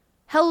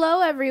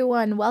Hello,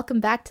 everyone. Welcome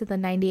back to the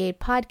 98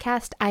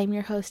 podcast. I'm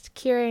your host,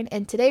 Kieran,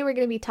 and today we're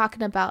going to be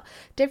talking about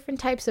different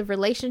types of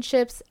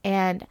relationships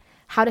and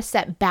how to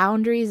set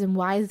boundaries and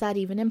why is that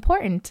even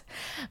important.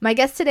 My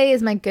guest today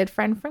is my good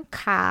friend from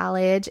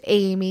college,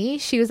 Amy.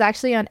 She was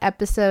actually on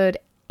episode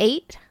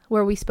 8,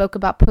 where we spoke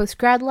about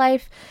post-grad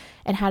life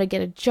and how to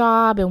get a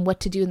job and what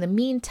to do in the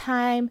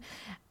meantime.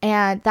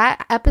 And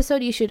that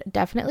episode you should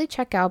definitely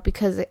check out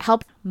because it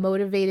helped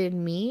motivated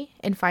me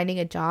in finding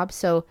a job.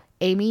 So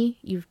Amy,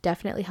 you've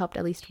definitely helped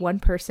at least one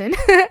person.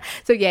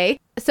 So yay.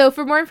 So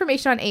for more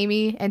information on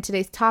Amy and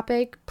today's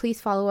topic, please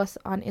follow us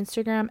on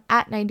Instagram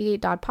at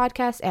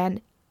 98.podcast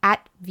and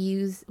at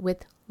Views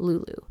with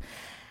Lulu.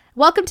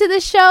 Welcome to the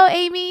show,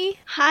 Amy.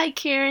 Hi,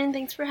 Karen.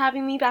 Thanks for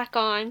having me back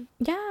on.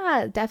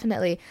 Yeah,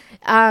 definitely.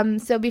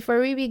 So before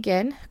we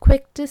begin,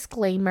 quick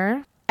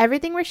disclaimer.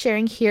 Everything we're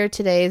sharing here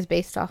today is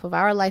based off of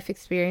our life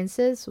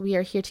experiences. We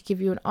are here to give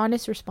you an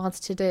honest response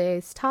to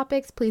today's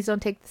topics. Please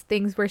don't take the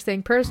things we're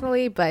saying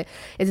personally, but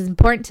it's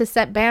important to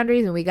set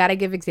boundaries and we got to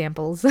give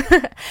examples.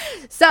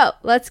 So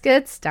let's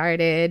get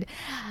started.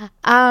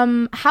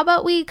 How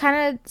about we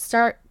kind of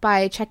start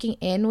by checking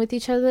in with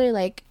each other?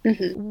 Like,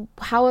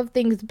 How have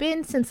things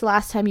been since the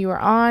last time you were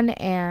on?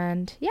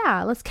 And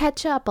yeah, let's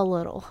catch up a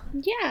little.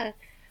 Yeah.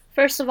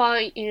 First of all,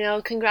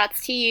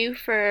 congrats to you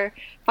for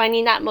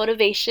finding that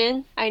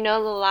motivation. I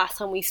know the last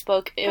time we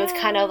spoke, it was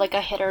kind of like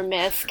a hit or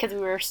miss because we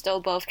were still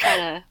both trying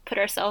to put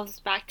ourselves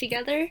back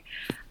together.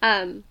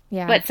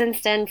 But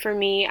since then, for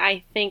me,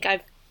 I think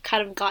I've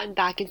kind of gotten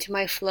back into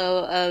my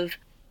flow of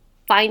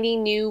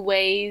finding new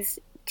ways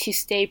to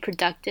stay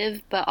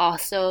productive, but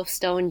also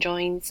still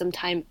enjoying some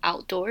time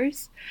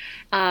outdoors.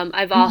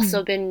 I've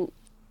also been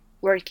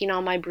working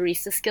on my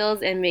barista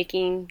skills and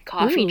making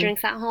coffee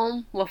drinks at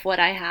home with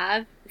what I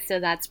have. So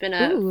that's been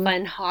a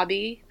fun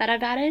hobby that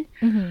I've added.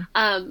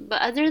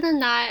 But other than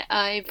that,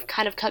 I've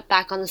kind of cut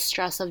back on the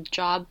stress of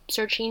job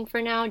searching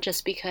for now,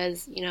 just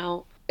because,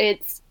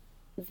 it's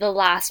the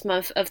last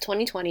month of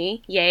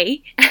 2020.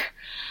 Yay.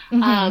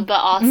 But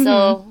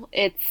also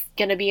it's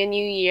going to be a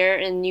new year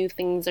and new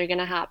things are going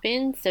to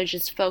happen. So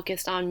just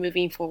focused on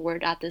moving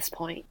forward at this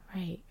point.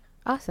 Right.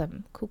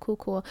 Awesome.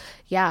 Cool.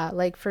 Yeah.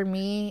 Like for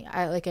me,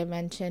 like I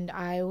mentioned,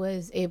 I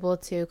was able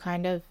to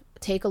kind of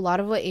take a lot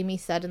of what Amy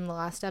said in the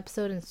last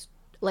episode and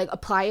like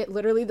apply it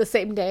literally the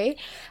same day.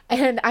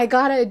 And I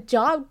got a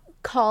job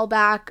call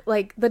back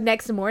like the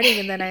next morning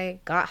and then I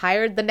got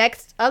hired the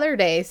next other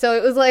day. So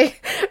it was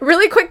like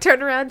really quick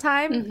turnaround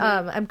time.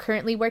 I'm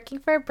currently working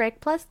for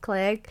Brick Plus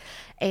Click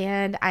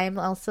and I'm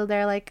also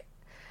their like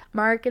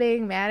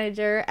marketing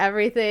manager,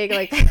 everything.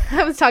 Like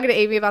I was talking to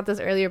Amy about this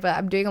earlier, but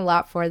I'm doing a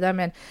lot for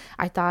them. And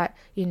I thought,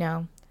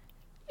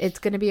 it's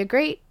going to be a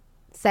great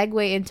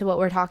segue into what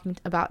we're talking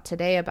about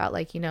today about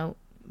like,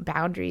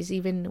 boundaries,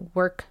 even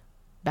work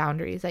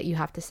boundaries that you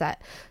have to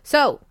set.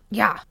 So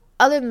yeah,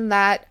 other than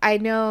that, I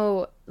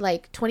know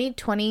like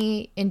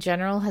 2020 in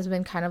general has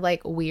been kind of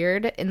like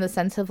weird in the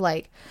sense of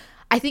like,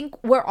 I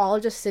think we're all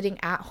just sitting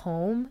at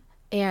home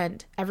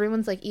and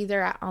everyone's like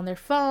either on their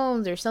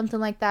phones or something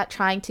like that,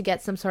 trying to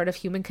get some sort of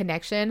human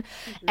connection.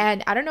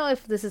 And I don't know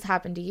if this has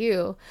happened to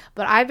you,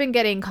 but I've been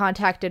getting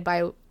contacted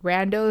by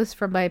randos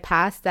from my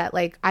past that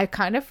like I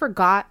kind of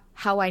forgot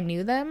how I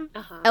knew them.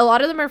 A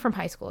lot of them are from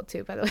high school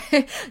too, by the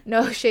way.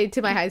 No shade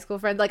to my high school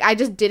friends. Like I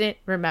just didn't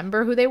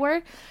remember who they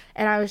were.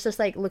 And I was just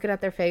like looking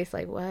at their face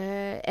like, what?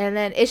 And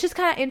then it's just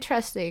kind of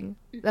interesting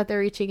that they're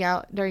reaching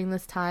out during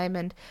this time.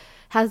 And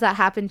has that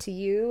happened to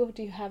you?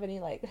 Do you have any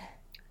like...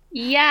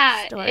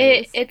 Yeah,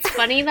 it's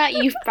funny that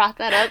you've brought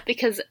that up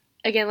because,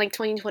 again, like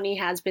 2020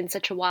 has been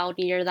such a wild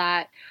year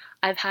that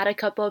I've had a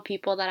couple of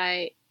people that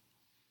I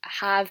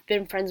have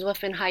been friends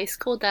with in high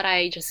school that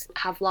I just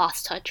have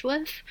lost touch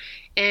with.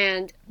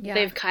 And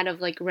they've kind of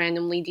like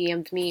randomly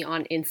DM'd me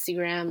on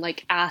Instagram,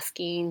 like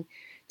asking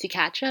to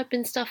catch up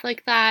and stuff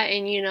like that.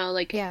 And,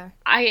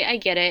 I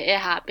get it. It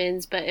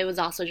happens. But it was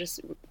also just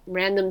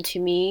random to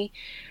me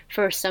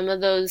for some of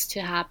those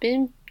to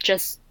happen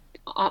just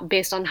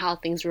based on how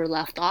things were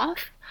left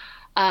off.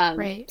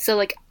 Right. So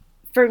like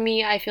for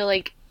me, I feel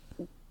like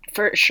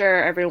for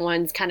sure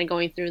everyone's kind of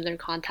going through their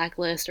contact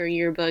list or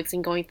yearbooks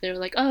and going through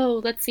like, oh,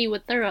 let's see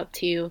what they're up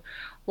to,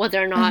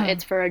 whether or not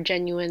it's for a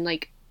genuine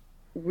like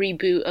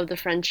reboot of the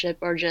friendship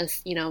or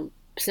just,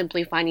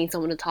 simply finding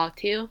someone to talk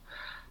to.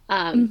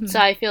 So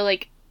I feel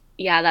like,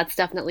 yeah, that's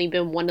definitely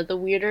been one of the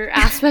weirder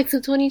aspects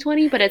of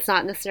 2020, but it's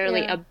not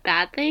necessarily a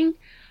bad thing.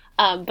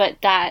 But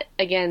that,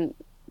 again,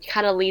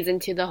 kind of leads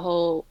into the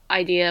whole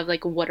idea of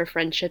like what a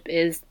friendship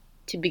is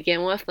to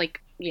begin with.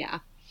 Like, yeah.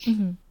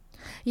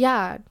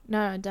 Yeah,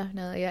 no,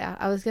 definitely. Yeah.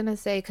 I was going to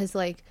say, cause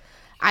like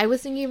I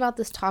was thinking about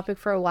this topic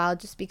for a while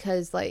just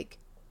because like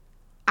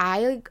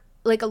I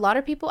like a lot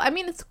of people, I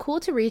mean, it's cool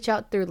to reach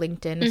out through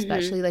LinkedIn,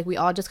 especially like we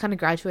all just kind of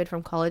graduated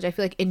from college. I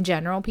feel like in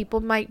general, people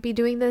might be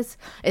doing this.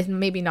 It's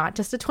maybe not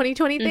just a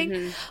 2020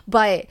 thing,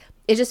 but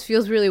it just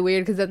feels really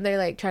weird because then they're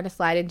like trying to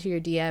slide into your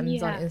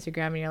DMs on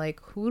Instagram and you're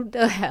like, who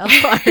the hell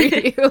are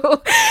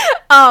you?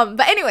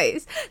 But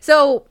anyways,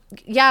 so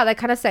yeah, that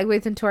kind of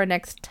segues into our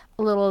next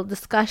little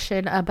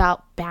discussion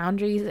about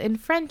boundaries in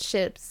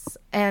friendships.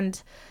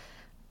 And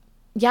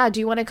yeah, do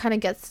you want to kind of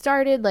get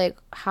started? Like,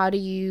 how do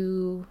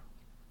you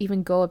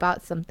even go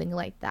about something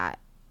like that?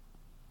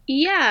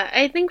 Yeah,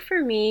 I think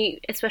for me,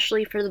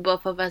 especially for the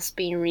both of us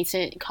being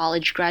recent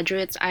college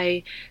graduates,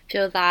 I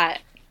feel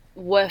that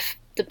with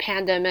the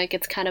pandemic,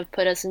 it's kind of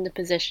put us in the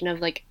position of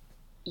like,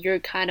 you're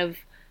kind of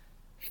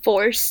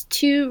forced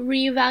to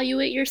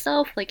reevaluate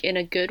yourself, like in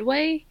a good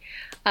way,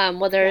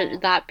 whether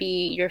that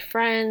be your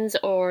friends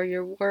or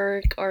your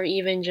work or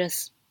even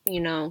just,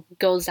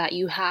 goals that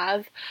you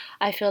have.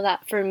 I feel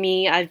that for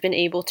me, I've been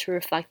able to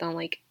reflect on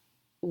like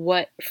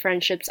what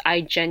friendships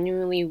I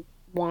genuinely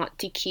want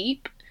to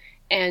keep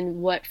and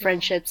what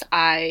friendships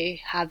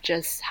I have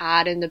just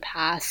had in the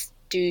past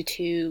due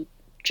to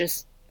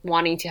just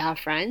wanting to have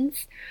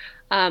friends.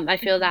 I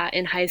feel that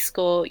in high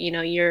school,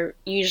 you're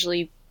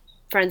usually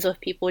friends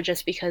with people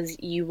just because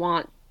you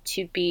want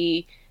to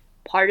be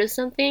part of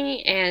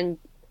something and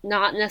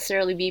not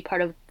necessarily be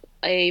part of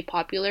a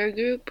popular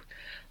group,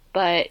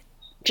 but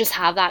just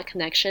have that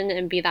connection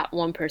and be that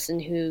one person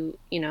who,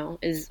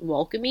 is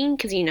welcoming,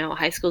 because,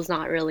 high school's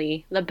not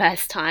really the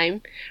best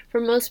time for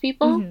most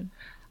people. Mm-hmm.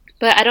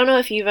 But I don't know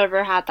if you've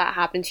ever had that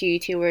happen to you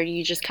too, where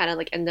you just kind of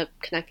like end up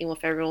connecting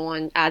with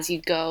everyone as you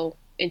go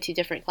into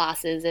different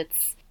classes.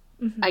 It's,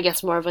 I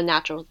guess, more of a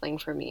natural thing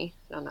for me.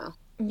 I don't know.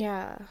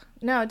 Yeah.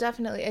 No,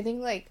 definitely. I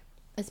think like,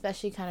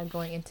 especially kind of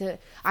going into,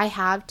 I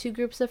have two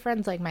groups of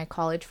friends, like my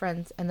college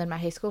friends and then my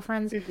high school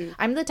friends. Mm-hmm.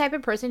 I'm the type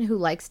of person who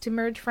likes to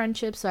merge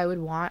friendships. So I would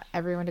want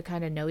everyone to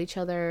kind of know each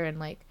other and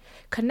like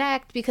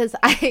connect, because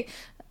I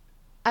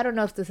don't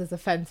know if this is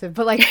offensive,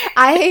 but like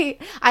I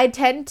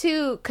tend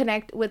to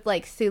connect with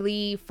like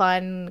silly,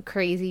 fun,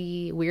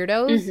 crazy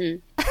weirdos.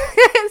 Mm-hmm.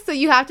 So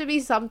you have to be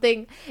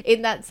something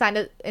in that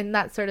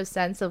sort of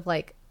sense of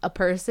like a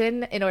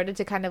person in order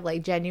to kind of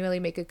like genuinely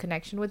make a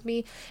connection with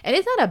me. And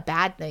it's not a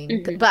bad thing,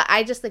 mm-hmm. but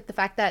I just like the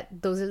fact that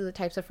those are the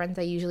types of friends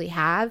I usually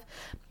have.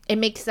 It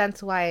makes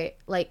sense why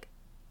like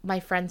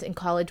my friends in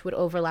college would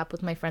overlap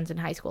with my friends in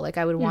high school. Like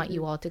I would want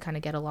you all to kind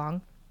of get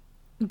along.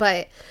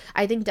 But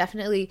I think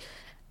definitely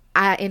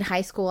in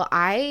high school,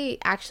 I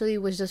actually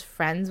was just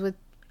friends with,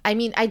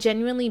 I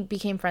genuinely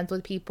became friends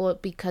with people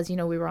because, we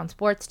were on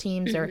sports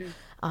teams or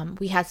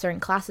we had certain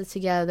classes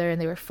together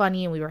and they were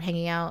funny and we were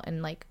hanging out.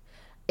 And like,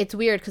 it's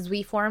weird because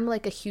we formed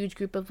like a huge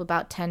group of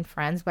about 10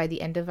 friends by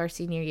the end of our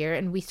senior year.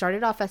 And we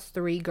started off as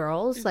 3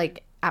 girls,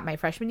 like at my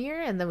freshman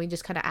year. And then we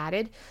just kind of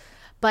added.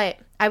 But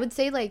I would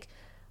say like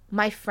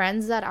my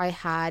friends that I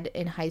had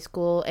in high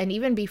school and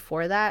even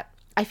before that,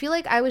 I feel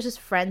like I was just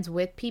friends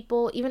with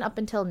people even up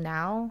until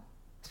now.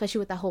 Especially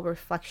with that whole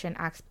reflection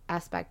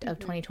aspect of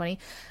 2020,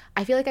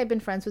 I feel like I've been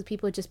friends with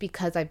people just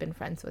because I've been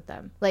friends with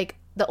them. Like,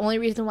 the only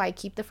reason why I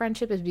keep the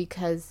friendship is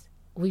because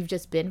we've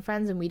just been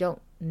friends and we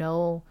don't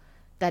know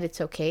that it's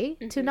okay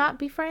to not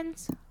be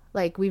friends.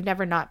 Like, we've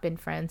never not been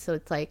friends, so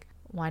it's like,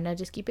 why not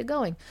just keep it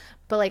going?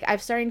 But, like,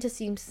 I've started to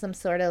see some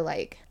sort of,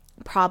 like,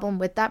 problem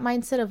with that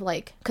mindset of,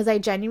 like, because I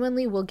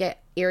genuinely will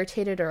get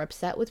irritated or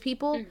upset with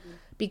people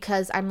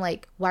because I'm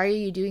like, why are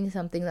you doing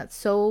something that's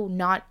so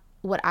not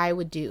what I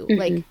would do?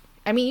 Like,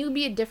 you would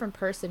be a different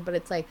person, but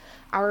it's like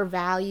our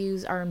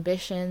values, our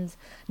ambitions,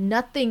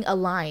 nothing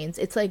aligns.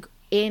 It's like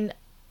in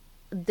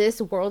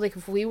this world, like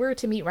if we were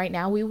to meet right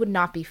now, we would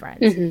not be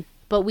friends,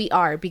 but we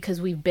are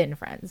because we've been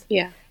friends.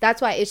 Yeah. That's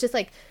why it's just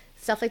like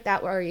stuff like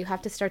that where you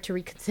have to start to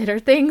reconsider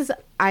things.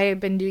 I've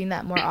been doing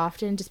that more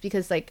often just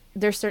because like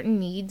there's certain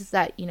needs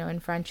that, in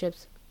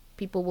friendships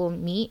people will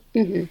meet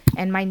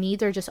and my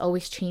needs are just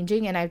always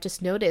changing. And I've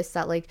just noticed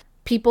that like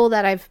people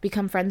that I've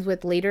become friends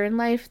with later in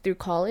life through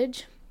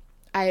college,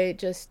 I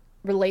just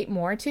relate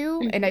more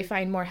to and I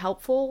find more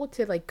helpful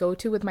to like go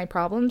to with my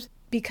problems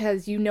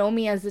because you know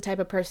me as the type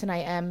of person I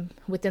am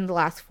within the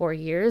last 4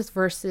 years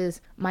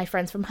versus my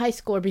friends from high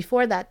school or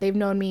before that. They've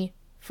known me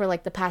for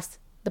like the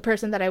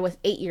person that I was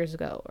 8 years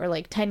ago or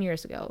like 10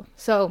 years ago.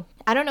 So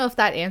I don't know if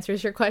that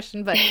answers your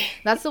question, but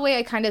that's the way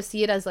I kind of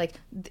see it as like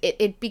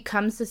it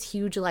becomes this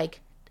huge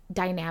like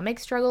dynamic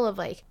struggle of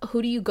like,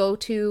 who do you go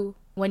to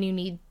when you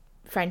need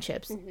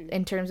friendships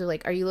in terms of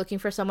like, are you looking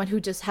for someone who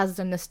just has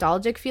a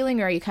nostalgic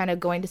feeling or are you kind of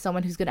going to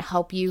someone who's going to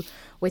help you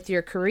with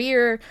your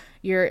career,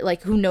 your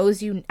like who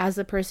knows you as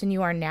the person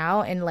you are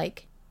now and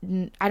like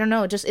I don't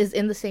know, just is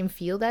in the same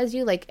field as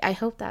you. Like I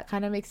hope that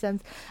kind of makes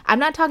sense. I'm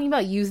not talking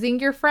about using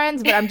your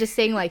friends, but I'm just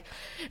saying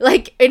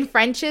like in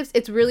friendships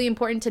it's really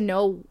important to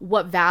know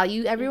what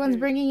value everyone's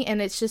bringing,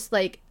 and it's just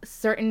like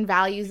certain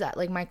values that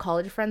like my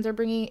college friends are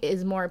bringing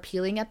is more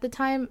appealing at the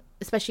time,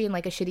 especially in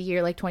like a shitty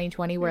year like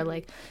 2020 where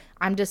like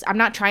I'm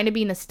not trying to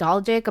be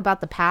nostalgic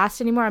about the past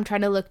anymore. I'm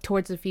trying to look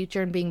towards the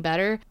future and being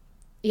better.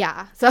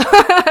 yeah, so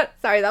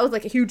sorry, that was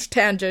like a huge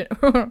tangent.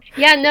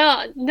 Yeah,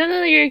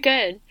 no, you're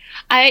good.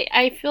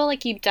 I feel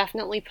like you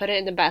definitely put it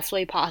in the best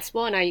way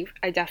possible, and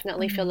I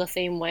definitely feel Hmm. the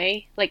same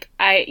way. Like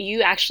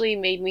you actually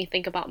made me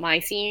think about my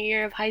senior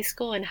year of high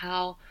school and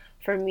how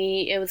for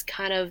me it was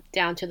kind of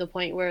down to the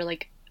point where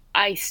like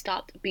I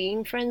stopped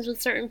being friends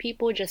with certain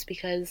people just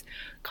because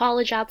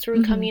college apps were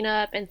Hmm. coming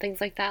up and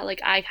things like that.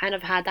 Like I kind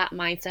of had that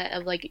mindset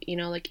of like,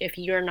 like if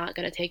you're not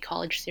gonna take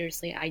college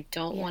seriously, I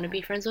don't want to Yeah.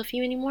 be friends with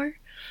you anymore.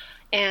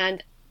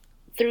 And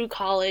through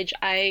college,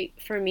 I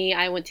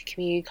went to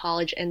community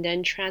college and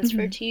then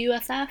transferred Hmm. to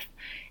USF.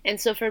 And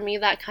so for me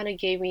that kind of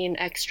gave me an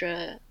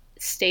extra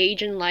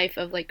stage in life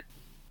of like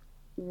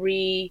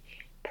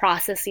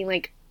reprocessing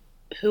like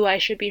who I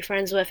should be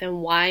friends with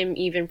and why I'm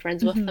even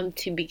friends with Hmm. them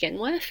to begin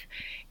with.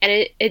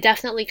 And it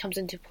definitely comes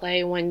into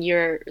play when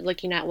you're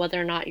looking at whether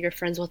or not you're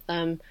friends with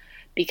them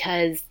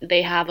because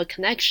they have a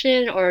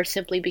connection or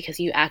simply because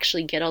you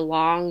actually get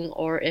along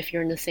or if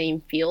you're in the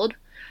same field.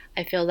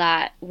 I feel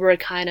that we're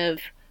kind of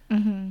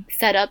Hmm.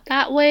 set up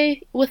that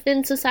way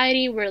within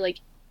society where like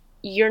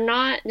you're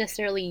not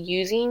necessarily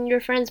using your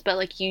friends, but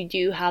like you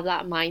do have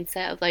that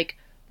mindset of like,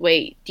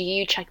 wait, do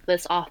you check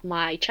this off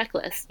my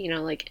checklist?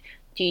 Like,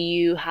 do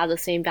you have the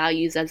same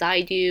values as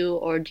I do,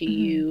 or do Hmm.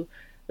 you,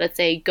 let's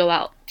say, go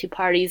out to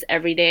parties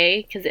every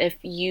day? Because if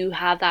you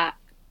have that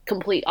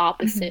complete Hmm.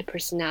 opposite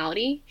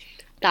personality,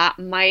 that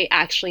might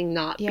actually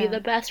not be Yeah. the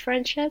best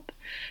friendship,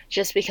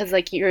 just because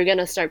like you're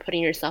gonna start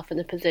putting yourself in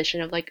the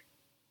position of like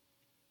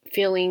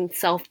feeling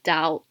self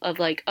doubt of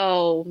like,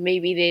 oh,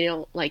 maybe they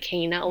don't like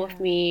hanging out with Yeah.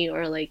 me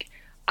or like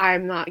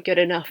I'm not good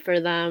enough for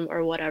them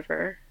or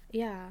whatever.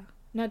 Yeah.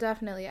 No,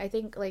 definitely. I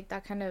think like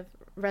that kind of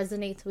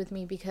resonates with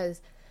me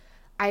because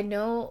I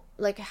know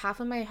like half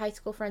of my high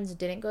school friends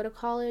didn't go to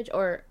college,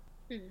 or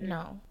Mm-hmm.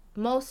 no.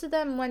 Most of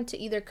them went to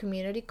either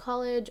community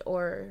college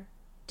or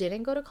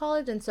didn't go to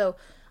college, and so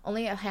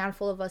only a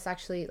handful of us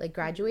actually like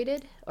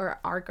graduated or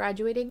are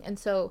graduating. And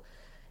so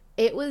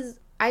it was,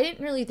 I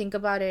didn't really think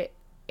about it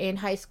in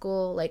high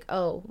school like,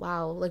 oh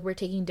wow, like we're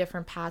taking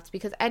different paths,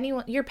 because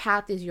anyone, your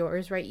path is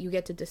yours, right? You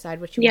get to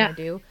decide what you want Yeah.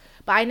 to do.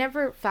 But I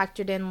never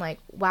factored in like,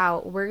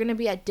 wow, we're going to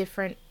be at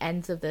different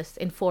ends of this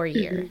in 4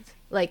 years.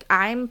 Mm-hmm. Like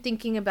I'm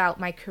thinking about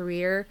my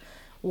career,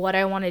 what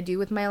I want to do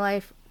with my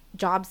life,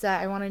 jobs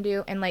that I want to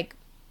do, and like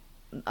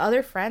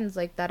other friends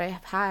like that I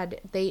have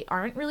had, they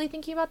aren't really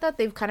thinking about that.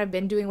 They've kind of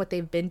been doing what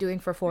they've been doing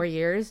for 4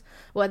 years,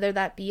 whether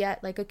that be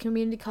at like a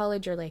community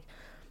college or like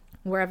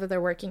wherever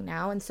they're working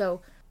now. And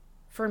so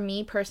for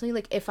me personally,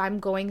 like if I'm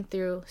going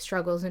through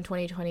struggles in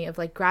 2020 of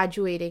like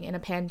graduating in a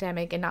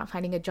pandemic and not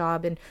finding a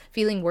job and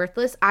feeling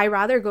worthless, I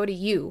rather go to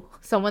you,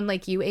 someone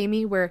like you,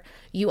 Amy, where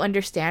you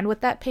understand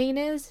what that pain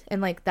is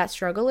and like that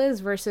struggle is,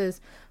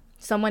 versus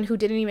someone who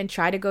didn't even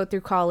try to go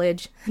through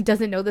college,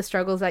 doesn't know the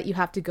struggles that you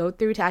have to go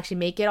through to actually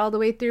make it all the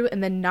way through,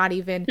 and then not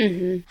even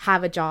Mm-hmm.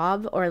 have a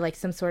job or like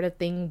some sort of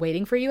thing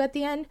waiting for you at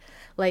the end.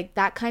 Like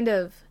that kind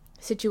of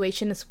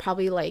situation is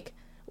probably like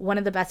one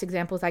of the best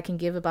examples I can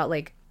give about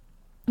like,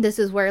 this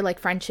is where like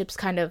friendships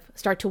kind of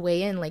start to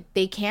weigh in. Like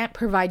they can't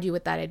provide you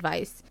with that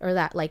advice or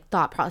that like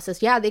thought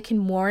process. Yeah, they can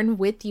mourn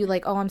with you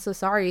like, oh, I'm so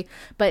sorry,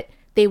 but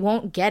they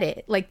won't get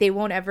it. Like they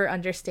won't ever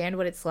understand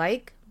what it's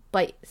like.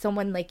 But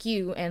someone like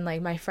you and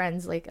like my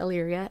friends like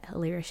Illyria,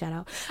 shout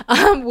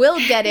out, will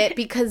get it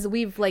because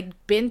we've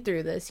like been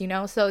through this, you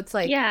know. So it's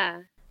like, Yeah.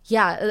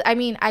 yeah, I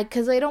mean,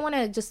 because I don't want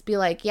to just be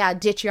like, yeah,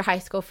 ditch your high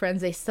school friends,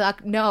 they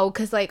suck. No,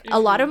 because like a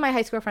lot Mm-hmm. of my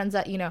high school friends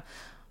that, you know,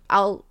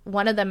 I'll,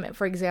 one of them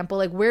for example,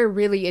 like we're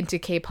really into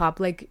K-pop,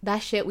 like that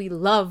shit we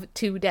love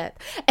to death.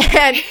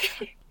 And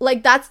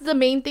like that's the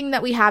main thing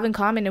that we have in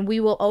common, and we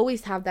will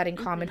always have that in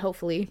common, Mm-hmm.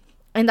 hopefully.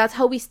 And that's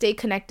how we stay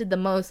connected the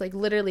most, like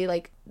literally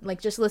like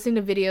just listening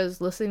to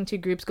videos, listening to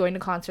groups, going to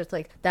concerts,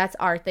 like that's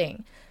our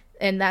thing.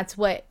 And that's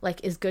what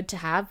like is good to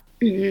have.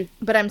 Mm-hmm.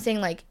 But I'm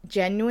saying like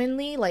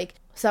genuinely, like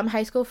some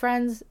high school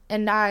friends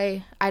and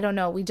I don't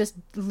know, we just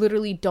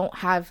literally don't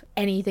have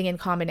anything in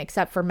common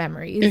except for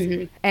memories.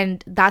 Mm-hmm.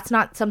 And that's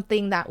not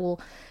something that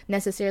will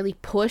necessarily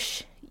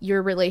push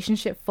your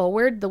relationship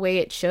forward the way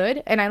it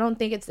should. And I don't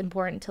think it's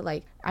important to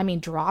like, I mean,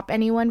 drop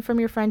anyone from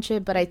your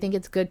friendship, but I think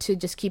it's good to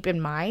just keep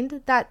in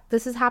mind that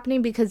this is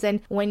happening, because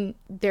then when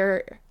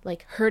they're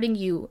like hurting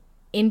you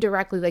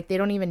indirectly, like they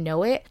don't even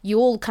know it,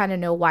 you'll kind of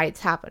know why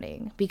it's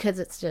happening, because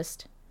it's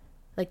just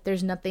like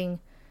there's nothing,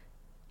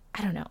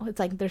 I don't know, it's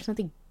like there's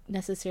nothing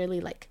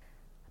necessarily like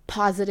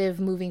positive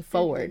moving Mm-hmm.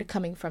 forward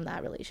coming from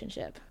that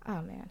relationship.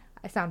 Oh man,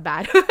 I sound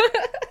bad.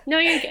 No,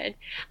 you're good.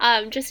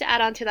 Just to add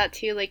on to that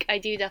too, like I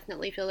do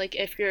definitely feel like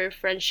if your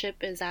friendship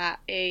is at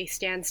a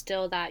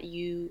standstill that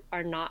you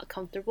are not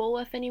comfortable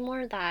with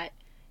anymore, that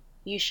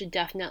you should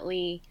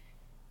definitely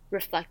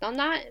reflect on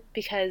that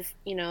because,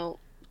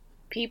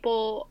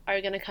 people are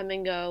going to come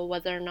and go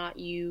whether or not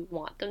you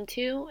want them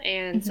to,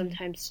 and Hmm.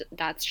 sometimes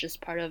that's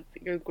just part of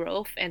your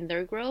growth and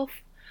their growth.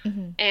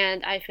 Hmm.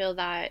 And I feel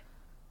that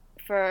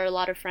for a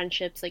lot of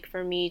friendships, like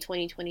for me,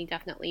 2020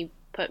 definitely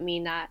put me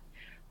in that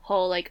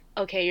whole like,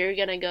 okay, you're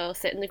gonna go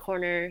sit in the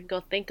corner, go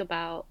think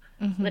about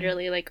Hmm.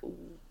 literally like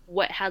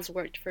what has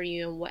worked for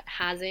you and what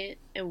hasn't,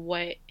 and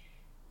what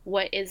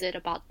is it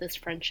about this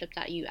friendship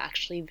that you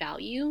actually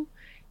value.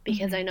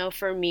 Because I know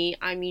for me,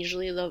 I'm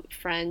usually the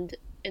friend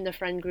in the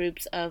friend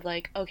groups of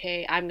like,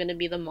 okay, I'm gonna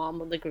be the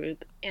mom of the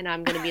group and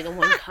I'm gonna be the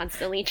one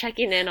constantly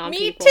checking in on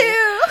people. Me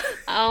too.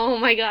 Oh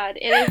my god.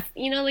 It is,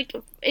 you know, like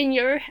in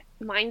your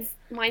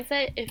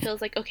mindset, it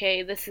feels like,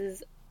 okay, this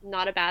is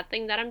not a bad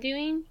thing that I'm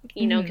doing,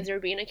 you know, because you're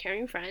being a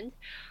caring friend.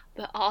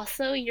 But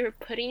also you're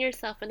putting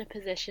yourself in a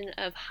position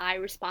of high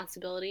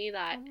responsibility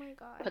that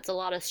puts a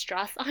lot of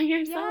stress on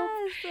yourself.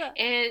 Yes.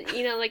 And,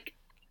 you know, like,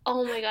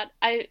 oh my god,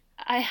 I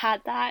had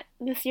that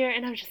this year,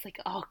 and I'm just like,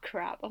 oh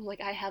crap. I'm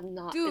like, I have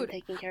not been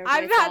taking care of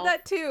myself. I've had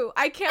that too.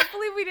 I can't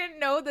believe we didn't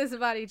know this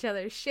about each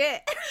other.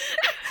 Shit.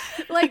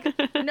 Like,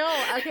 no,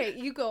 okay,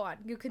 you go on.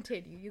 You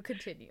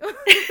continue.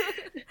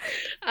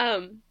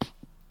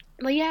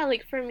 But yeah,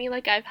 like for me,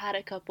 like I've had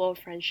a couple of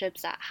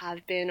friendships that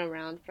have been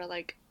around for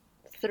like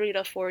 3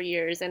 to 4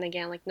 years, and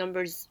again, like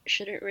numbers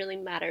shouldn't really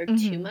matter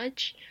too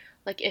much.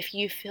 Like if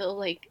you feel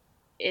like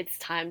it's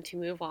time to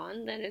move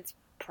on, then it's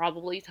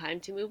probably time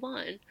to move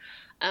on.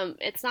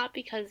 It's not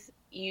because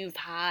you've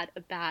had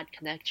a bad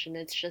connection,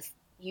 it's just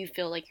you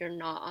feel like you're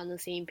not on the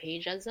same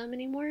page as them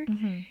anymore.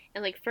 And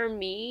like for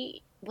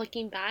me,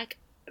 looking back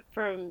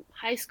from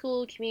high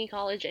school, community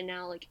college, and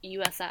now like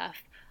USF,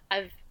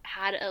 I've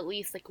had at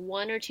least like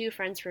 1 or 2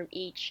 friends from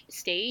each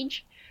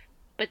stage.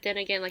 But then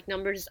again, like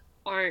numbers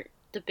aren't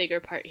the bigger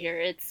part here.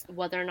 It's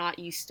whether or not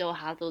you still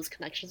have those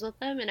connections with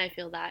them. And I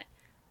feel that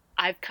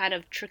I've kind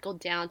of trickled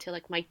down to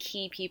like my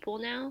key people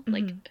now,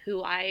 like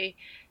who I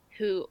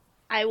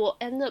will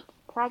end up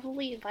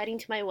probably inviting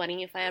to my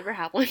wedding if I ever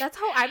have one. That's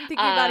how I'm thinking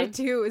about it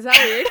too. Is that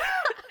weird?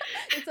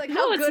 It's like,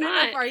 how good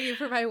enough are you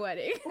for my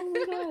wedding? Oh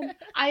my god.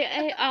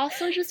 I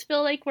also just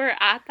feel like we're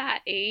at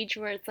that age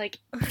where it's like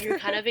you're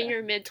kind of in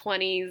your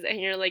mid-20s and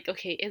you're like,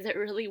 okay, is it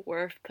really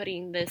worth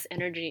putting this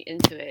energy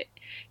into it?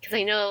 Because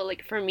I know,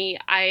 like for me,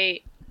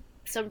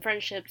 some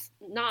friendships,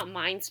 not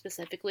mine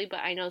specifically, but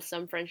I know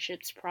some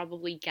friendships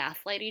probably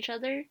gaslight each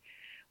other,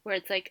 where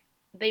it's like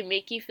they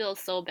make you feel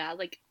so bad,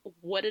 like,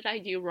 what did I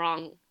do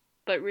wrong?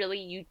 But really,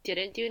 you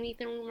didn't do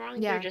anything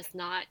wrong. Yeah.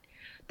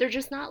 They're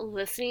just not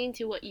listening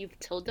to what you've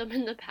told them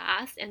in the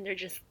past, and they're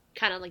just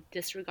kind of like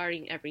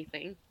disregarding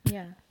everything.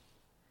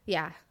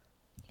 Yeah.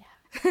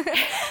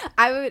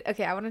 I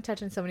want to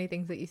touch on so many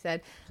things that you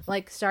said,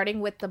 like starting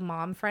with the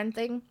mom friend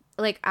thing.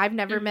 Like I've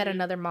never met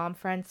another mom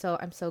friend, so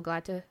I'm so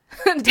glad to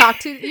talk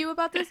to you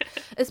about this,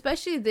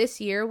 especially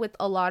this year with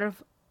a lot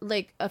of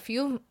like a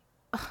few,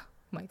 oh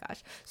my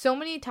gosh, so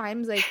many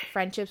times like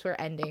friendships were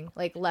ending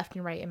like left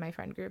and right in my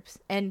friend groups,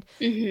 and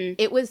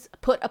it was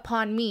put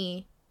upon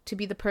me to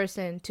be the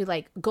person to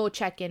like go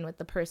check in with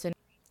the person.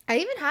 I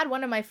even had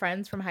one of my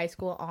friends from high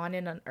school on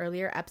in an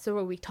earlier episode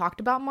where we talked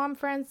about mom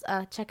friends.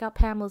 Check out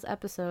Pamela's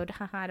episode.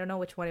 I don't know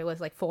which one it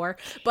was, like 4.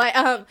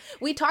 But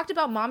we talked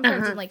about mom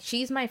friends, and like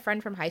she's my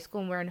friend from high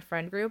school and we're in a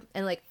friend group.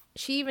 And like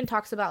she even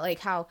talks about like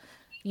how,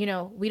 you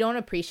know, we don't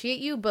appreciate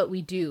you, but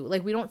we do.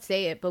 Like we don't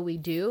say it, but we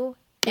do.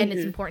 And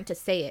it's important to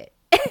say it.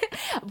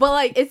 But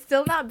like it's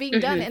still not being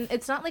done, and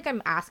it's not like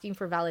I'm asking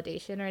for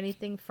validation or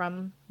anything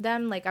from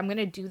them. Like I'm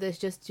gonna do this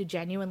just to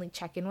genuinely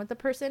check in with the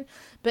person.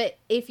 But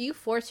if you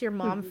force your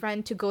mom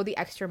friend to go the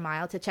extra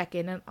mile to check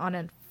in on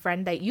a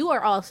friend that you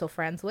are also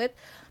friends with,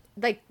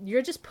 like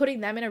you're just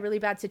putting them in a really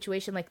bad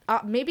situation. Like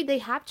maybe they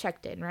have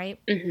checked in, right?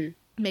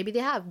 Maybe they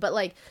have, but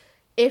like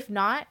if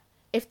not,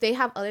 if they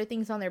have other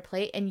things on their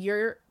plate and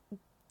you're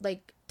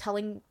like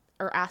telling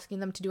or asking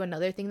them to do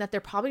another thing that they're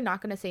probably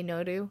not gonna say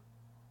no to,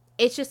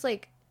 it's just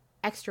like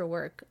extra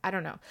work. I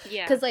don't know.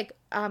 Yeah. Because like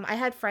I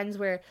had friends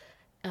where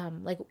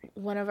like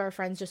one of our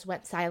friends just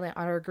went silent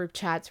on our group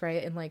chats,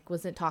 right, and like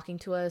wasn't talking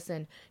to us,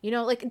 and you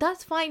know, like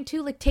that's fine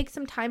too. Like take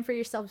some time for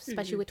yourself,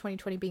 especially with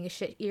 2020 being a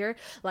shit year.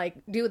 Like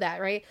do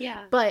that, right?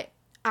 Yeah. But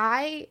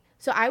I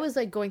was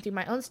like going through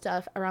my own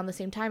stuff around the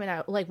same time, and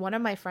I like one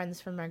of my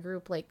friends from my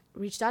group like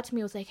reached out to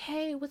me, was like,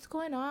 hey, what's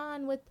going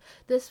on with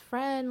this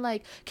friend?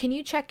 Like, can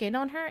you check in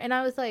on her? And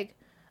I was like,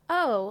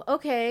 oh,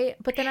 okay.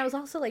 But then I was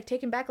also like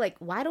taken back, like,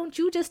 why don't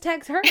you just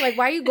text her? Like,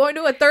 why are you going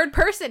to a third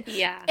person?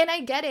 Yeah. And I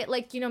get it.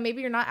 Like, you know,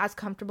 maybe you're not as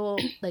comfortable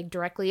like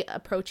directly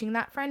approaching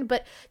that friend,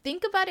 but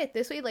think about it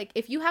this way. Like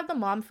if you have the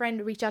mom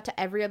friend reach out to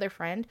every other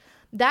friend,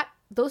 that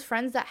those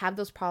friends that have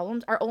those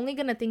problems are only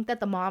going to think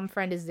that the mom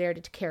friend is there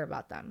to care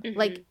about them.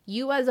 Like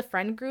you as a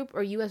friend group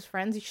or you as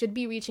friends, you should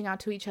be reaching out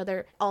to each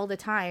other all the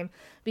time,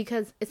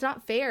 because it's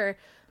not fair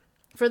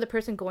for the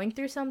person going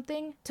through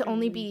something to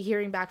only be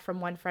hearing back from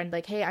one friend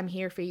like, hey, I'm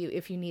here for you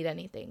if you need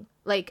anything.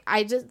 Like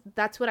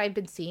that's what I've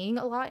been seeing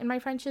a lot in my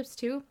friendships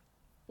too.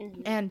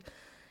 And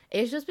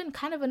it's just been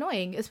kind of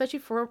annoying, especially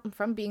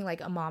from being like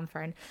a mom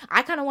friend.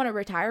 I kind of want to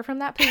retire from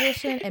that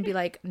position and be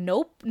like,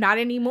 nope, not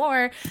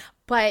anymore.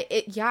 But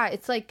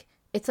it's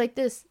like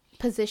this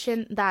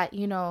position that,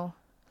 you know,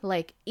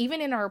 like even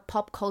in our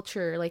pop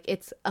culture, like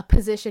it's a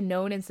position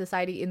known in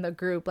society in the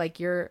group, like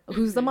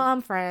who's the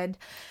mom friend.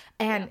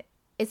 And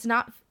it's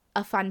not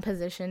a fun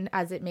position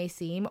as it may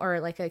seem, or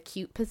like a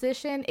cute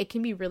position, it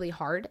can be really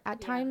hard at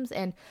times.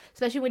 And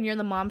especially when you're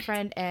the mom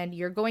friend and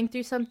you're going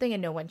through something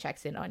and no one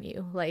checks in on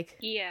you. Like,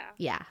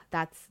 yeah,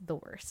 that's the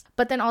worst.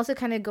 But then also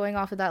kind of going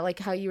off of that, like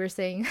how you were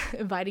saying,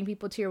 inviting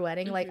people to your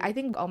wedding. Like, I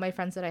think all my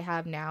friends that I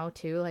have now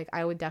too, like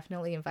I would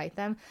definitely invite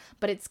them.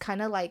 But it's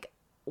kind of like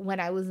when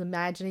I was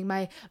imagining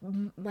my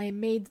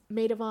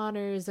maid of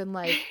honors and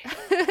like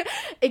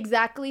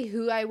exactly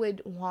who I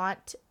would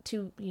want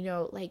to, you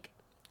know, like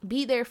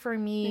be there for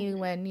me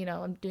when, you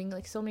know, I'm doing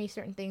like so many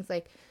certain things.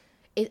 Like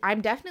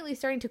I'm definitely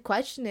starting to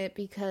question it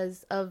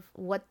because of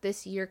what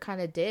this year kind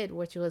of did,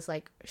 which was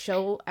like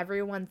show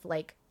everyone's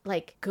like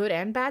good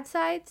and bad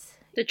sides,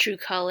 the true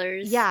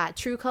colors. Yeah,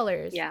 true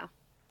colors. Yeah.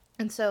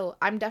 And so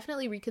I'm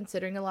definitely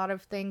reconsidering a lot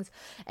of things.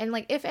 And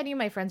like, if any of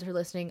my friends are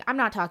listening, I'm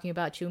not talking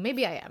about you.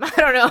 Maybe I am. I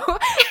don't know.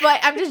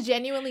 But I'm just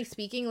genuinely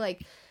speaking,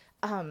 like,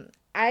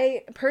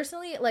 I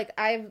personally, like,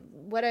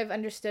 what I've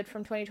understood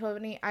from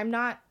 2020, I'm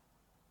not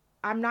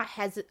going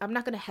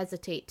to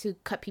hesitate to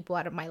cut people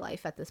out of my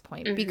life at this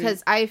point,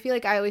 because I feel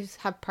like I always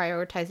have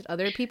prioritized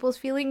other people's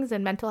feelings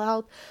and mental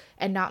health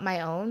and not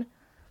my own,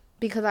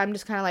 because I'm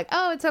just kind of like,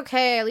 oh, it's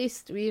okay. At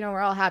least, you know, we're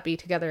all happy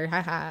together.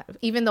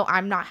 Even though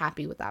I'm not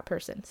happy with that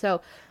person.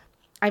 So,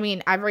 I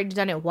mean, I've already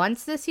done it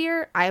once this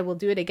year. I will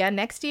do it again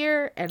next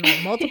year and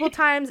like multiple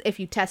times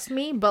if you test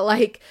me. But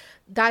like,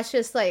 that's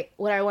just like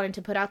what I wanted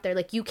to put out there.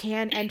 Like, you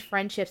can end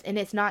friendships and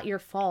it's not your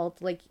fault.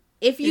 Like,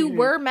 if you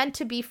were meant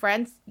to be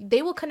friends,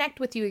 they will connect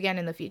with you again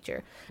in the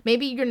future.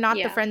 Maybe you're not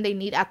the friend they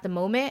need at the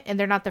moment, and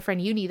they're not the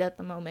friend you need at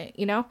the moment,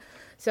 you know?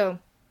 So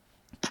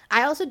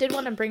I also did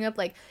want to bring up,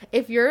 like,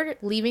 if you're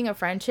leaving a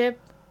friendship,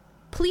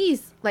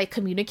 please, like,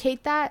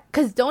 communicate that.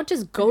 Because don't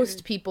just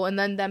ghost people and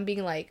then them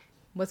being like,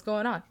 what's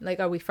going on? Like,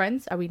 are we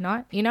friends? Are we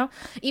not? You know?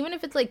 Even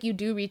if it's like you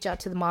do reach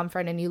out to the mom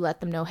friend and you let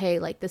them know, hey,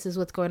 like, this is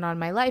what's going on in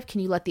my life. Can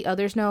you let the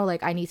others know?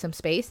 Like, I need some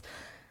space.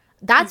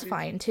 That's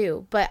fine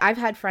too. But I've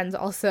had friends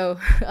also,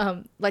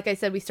 like I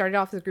said, we started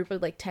off as a group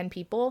of like 10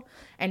 people,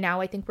 and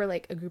now I think we're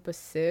like a group of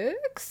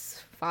 5,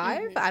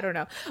 I don't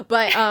know.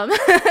 But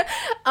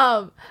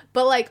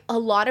but like a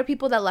lot of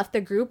people that left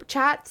the group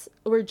chats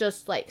were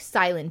just like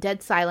silent,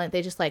 dead silent.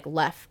 They just like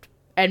left,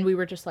 and we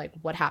were just like,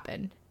 what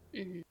happened?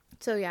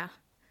 So yeah,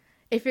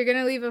 if you're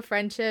gonna leave a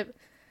friendship,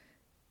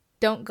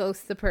 don't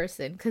ghost the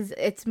person, because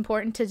it's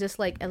important to just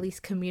like at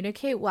least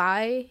communicate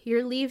why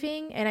you're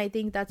leaving. And I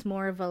think that's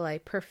more of a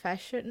like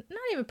not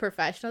even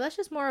professional, that's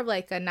just more of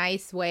like a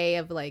nice way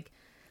of like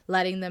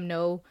letting them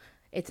know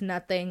it's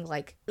nothing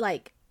like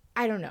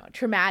I don't know,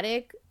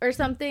 traumatic or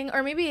something,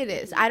 or maybe it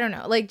is, I don't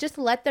know, like just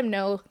let them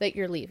know that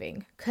you're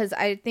leaving, because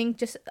I think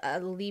just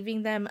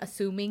leaving them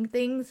assuming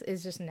things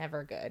is just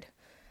never good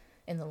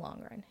in the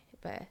long run.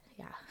 But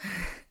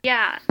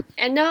yeah,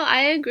 and no,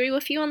 I agree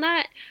with you on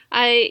that.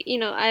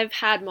 I've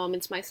had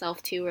moments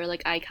myself too where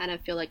like I kind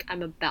of feel like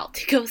I'm about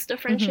to ghost a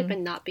friendship,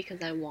 and not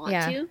because I want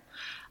to,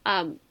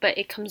 but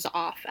it comes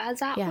off as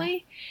that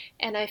way.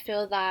 And I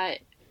feel that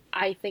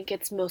I think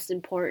it's most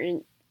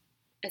important,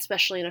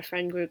 especially in a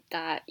friend group,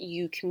 that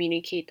you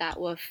communicate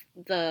that with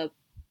the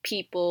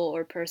people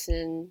or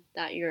person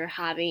that you're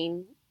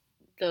having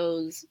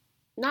those,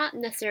 not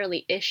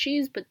necessarily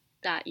issues, but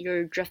that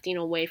you're drifting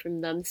away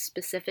from them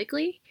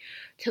specifically,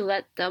 to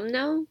let them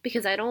know,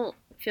 because I don't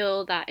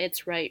feel that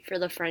it's right for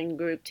the friend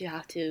group to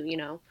have to, you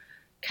know,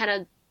 kind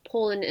of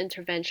pull an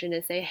intervention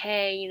and say,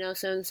 hey, you know,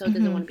 so-and-so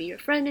doesn't want to be your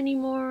friend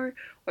anymore,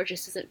 or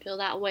just doesn't feel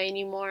that way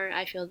anymore.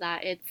 I feel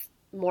that it's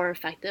more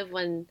effective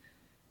when,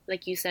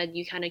 like you said,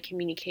 you kind of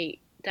communicate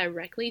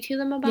directly to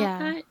them about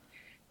that,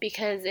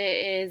 because it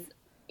is,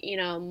 you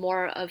know,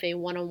 more of a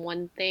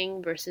one-on-one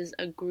thing versus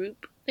a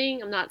group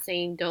thing. I'm not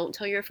saying don't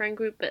tell your friend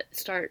group, but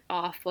start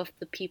off with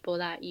the people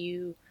that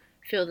you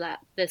feel that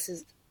this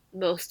is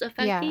most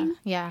affecting.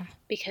 Yeah.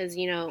 Because,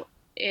 you know,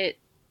 it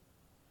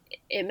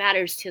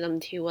matters to them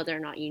too, whether or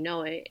not you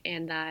know it,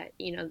 and that,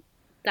 you know,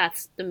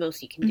 that's the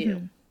most you can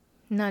do.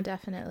 No,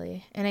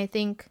 definitely. And I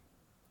think,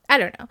 I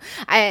don't know,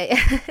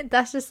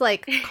 that's just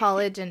like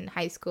college and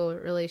high school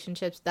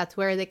relationships. That's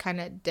where they kind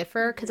of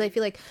differ, because I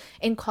feel like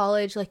in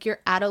college, like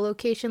you're at a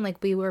location,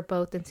 like we were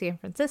both in San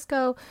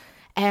Francisco,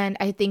 and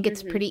I think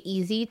it's pretty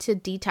easy to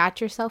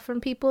detach yourself from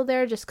people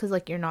there, just because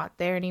like you're not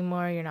there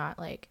anymore. You're not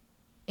like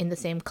in the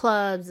same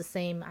clubs, the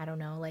same, I don't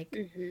know, like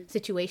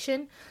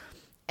situation.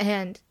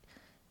 And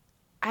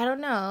I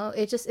don't know,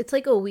 it's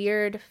like a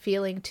weird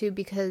feeling too,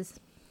 because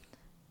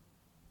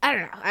I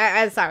don't know.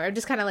 I'm sorry. I'm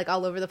just kind of like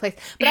all over the place.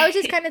 But I was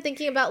just kind of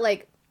thinking about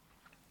like,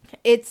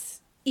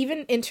 it's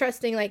even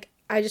interesting. Like,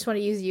 I just want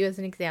to use you as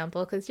an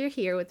example because you're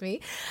here with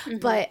me.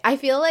 But I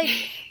feel like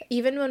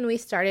even when we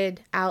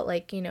started out,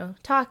 like, you know,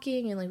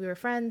 talking and like we were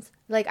friends,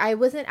 like I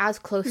wasn't as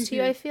close to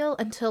you, I feel,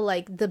 until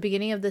like the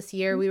beginning of this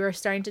year. We were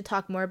starting to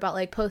talk more about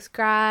like post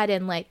grad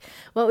and like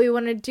what we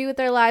want to do with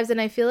our lives.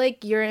 And I feel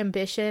like your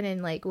ambition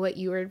and like what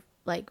you were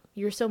like,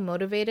 you're so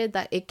motivated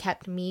that it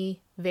kept me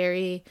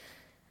very,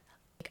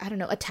 I don't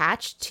know,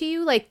 attached to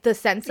you, like the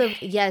sense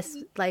of, yes,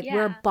 like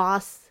we're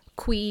boss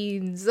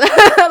queens.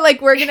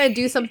 Like, we're gonna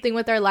do something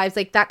with our lives.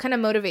 Like, that kind of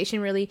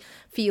motivation really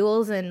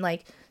fuels and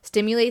like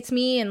stimulates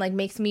me and like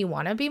makes me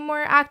want to be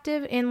more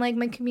active in like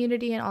my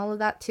community and all of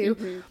that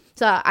too.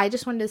 So I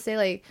just wanted to say,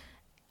 like,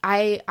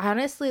 I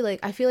honestly, like,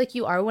 I feel like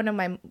you are one of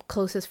my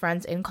closest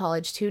friends in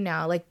college too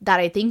now, like, that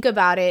I think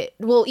about it.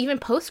 Well, even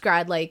post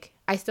grad, like,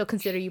 I still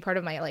consider you part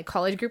of my like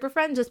college group of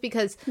friends, just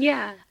because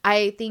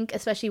I think,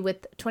 especially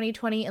with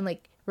 2020 and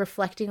like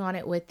reflecting on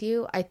it with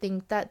you, I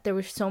think that there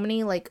were so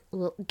many like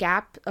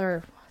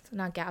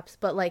not gaps,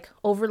 but like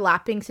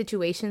overlapping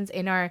situations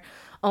in our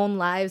own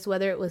lives,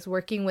 whether it was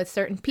working with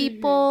certain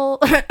people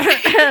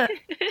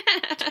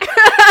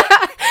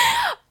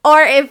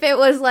or if it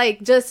was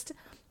like just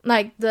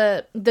like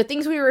the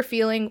things we were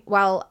feeling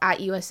while at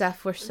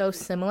USF were so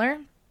similar,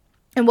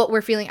 and what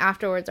we're feeling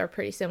afterwards are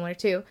pretty similar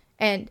too.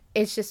 And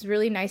it's just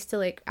really nice to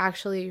like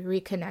actually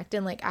reconnect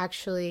and like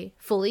actually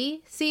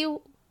fully see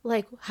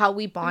like how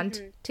we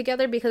bond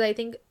together, because I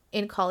think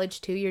in college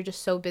too, you're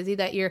just so busy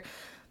that your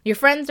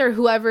friends or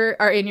whoever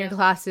are in your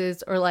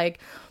classes, or like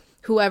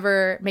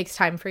whoever makes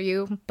time for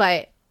you.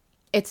 But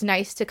it's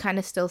nice to kind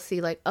of still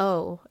see like,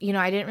 oh, you know,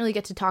 I didn't really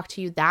get to talk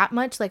to you that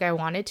much like I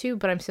wanted to,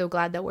 but I'm so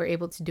glad that we're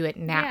able to do it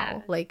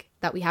now, like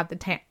that we have the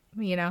time,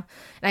 you know.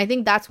 And I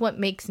think that's what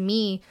makes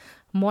me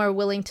more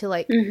willing to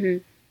like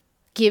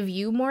give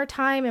you more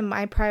time and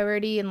my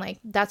priority. And like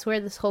that's where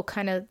this whole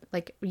kind of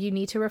like, you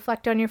need to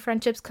reflect on your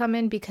friendships come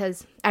in,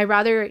 because I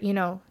rather, you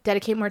know,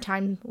 dedicate more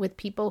time with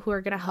people who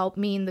are going to help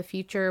me in the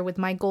future with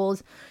my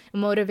goals,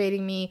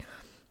 motivating me,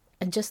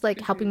 and just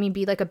like helping me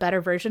be like a better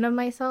version of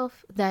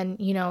myself, than,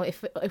 you know,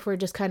 if we're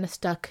just kind of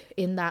stuck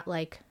in that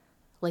like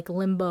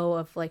limbo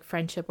of like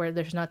friendship where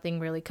there's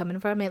nothing really coming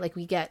from it. Like,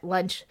 we get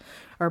lunch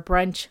or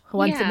brunch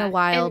once in a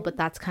while, but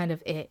that's kind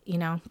of it, you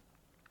know.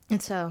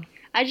 And so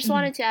I just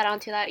wanted to add on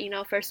to that, you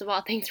know, first of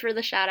all, thanks for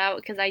the shout out,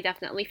 because I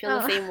definitely feel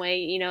the same way,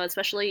 you know,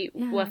 especially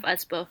with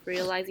us both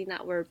realizing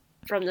that we're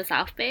from the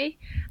South Bay.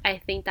 I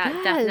think that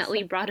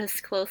definitely brought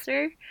us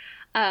closer.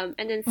 And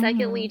then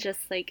secondly, just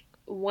like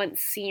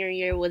once senior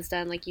year was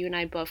done, like you and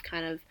I both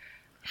kind of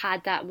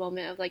had that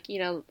moment of like, you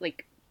know,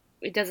 like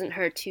it doesn't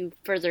hurt to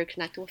further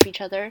connect with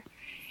each other,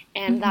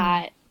 and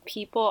that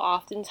people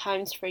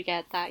oftentimes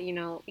forget that, you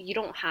know, you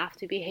don't have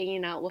to be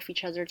hanging out with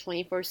each other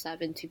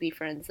 24/7 to be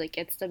friends. Like,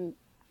 it's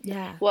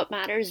what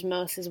matters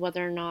most is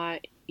whether or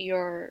not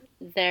you're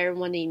there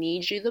when they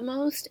need you the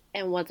most,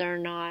 and whether or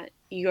not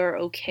you're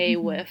okay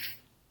with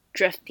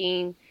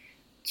drifting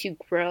to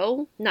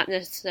grow, not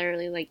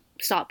necessarily like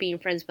stop being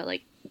friends, but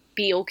like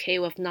be okay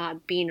with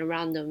not being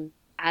around them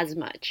as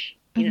much,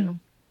 you know?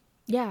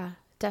 Yeah,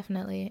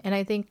 definitely. And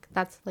I think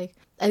that's like,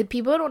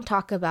 people don't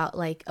talk about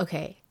like,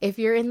 okay, if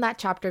you're in that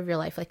chapter of your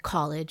life, like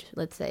college,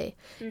 let's say,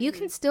 you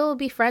can still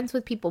be friends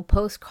with people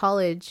post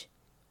college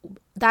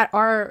that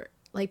are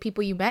like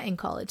people you met in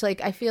college.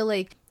 Like, I feel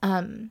like, I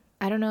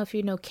don't know if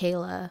you know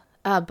Kayla,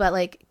 but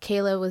like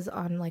Kayla was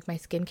on like my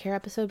skincare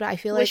episode, but I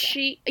feel like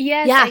she,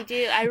 yes, I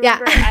do. I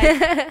remember,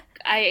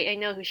 I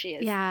know who she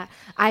is. Yeah.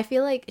 I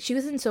feel like she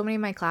was in so many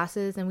of my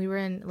classes, and we were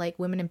in like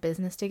women in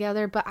business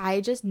together, but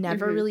I just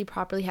never really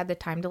properly had the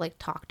time to like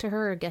talk to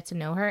her or get to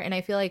know her. And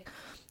I feel like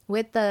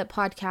with the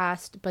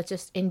podcast, but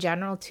just in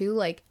general too,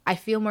 like I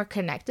feel more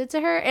connected to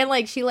her, and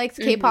like she likes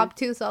K-pop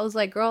too, so I was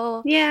like,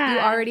 girl, you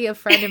already a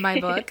friend in my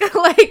book.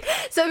 Like,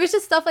 so it was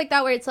just stuff like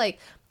that where it's like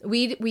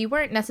we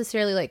weren't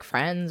necessarily like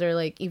friends or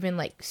like even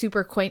like super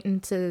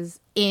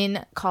acquaintances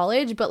in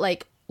college, but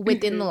like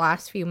within the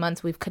last few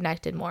months we've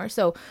connected more.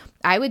 So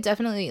I would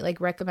definitely like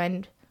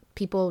recommend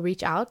people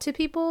reach out to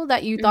people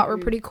that you thought were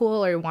pretty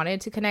cool or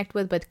wanted to connect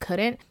with but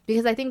couldn't,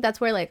 because I think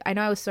that's where, like, I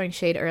know I was throwing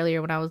shade earlier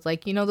when I was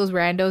like, you know, those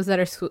randos that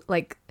are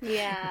like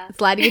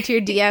sliding into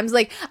your DMs,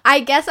 like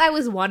I guess I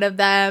was one of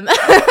them.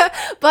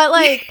 But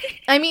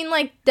like, I mean,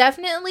 like,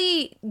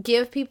 definitely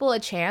give people a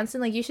chance,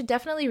 and like you should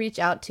definitely reach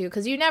out to,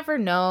 because you never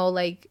know,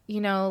 like, you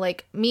know,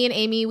 like me and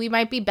Amy, we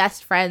might be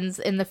best friends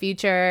in the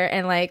future,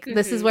 and like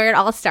this is where it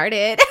all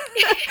started.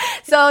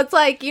 So it's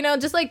like, you know,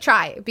 just like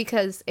try,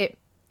 because it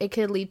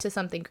could lead to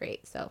something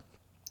great. So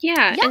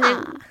yeah. And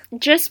then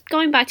just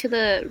going back to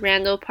the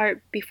rando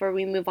part before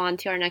we move on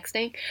to our next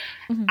thing,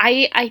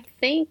 I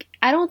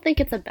don't think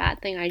it's a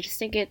bad thing. I just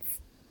think it's,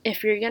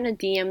 if you're gonna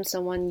DM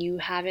someone you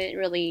haven't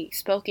really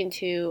spoken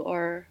to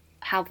or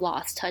have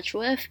lost touch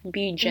with,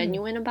 be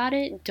genuine about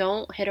it.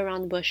 Don't hit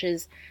around the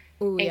bushes.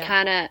 And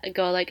kind of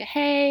go like,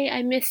 hey,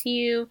 I miss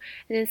you,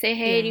 and then say,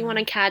 hey, do you want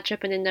to catch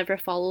up, and then never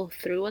follow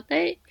through with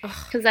it.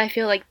 Because I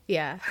feel like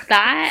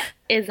that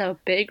is a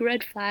big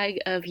red flag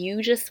of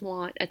you just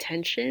want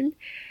attention.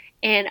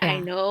 And I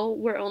know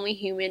we're only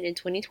human in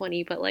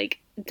 2020, but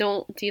like,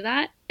 don't do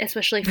that,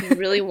 especially if you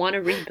really want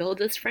to rebuild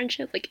this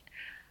friendship. Like,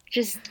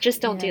 just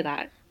don't do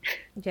that.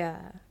 Yeah.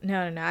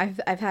 No.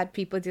 I've had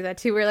people do that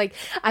too, where like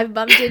I've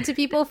bumped into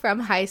people from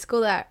high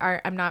school that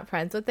I'm not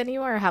friends with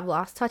anymore or have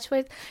lost touch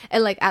with,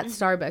 and like at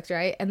Starbucks,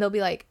 right? And they'll be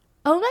like,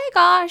 oh my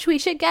gosh, we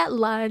should get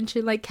lunch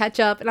and like catch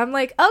up. And I'm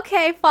like,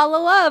 okay,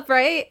 follow up,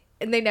 right?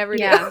 And they never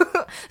do.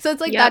 So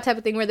it's like that type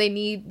of thing where they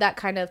need that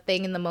kind of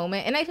thing in the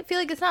moment. And I feel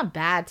like it's not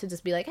bad to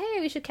just be like, hey,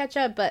 we should catch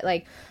up. But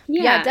like,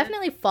 yeah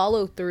definitely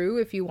follow through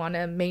if you want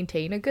to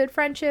maintain a good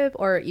friendship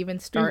or even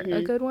start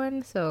a good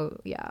one. So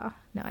yeah,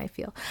 no, I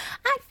feel.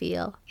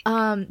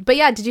 But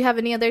yeah, did you have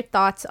any other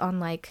thoughts on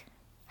like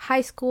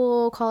high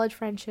school, college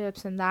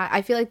friendships and that?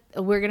 I feel like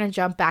we're gonna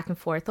jump back and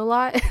forth a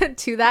lot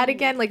to that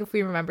again, like if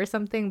we remember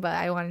something, but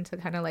I wanted to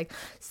kind of like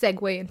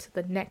segue into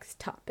the next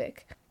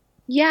topic.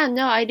 Yeah,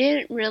 no, I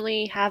didn't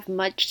really have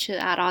much to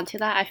add on to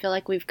that. I feel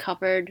like we've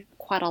covered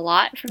quite a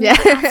lot from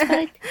that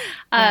aspect.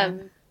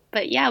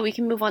 But yeah, we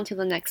can move on to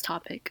the next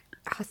topic.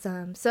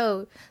 Awesome.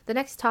 So the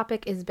next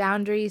topic is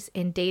boundaries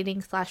in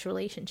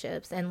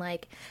dating/relationships. And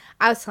like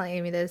I was telling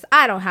Amy this,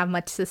 I don't have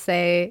much to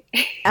say.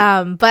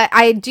 But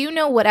I do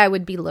know what I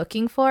would be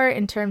looking for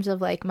in terms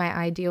of like my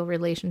ideal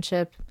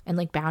relationship and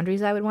like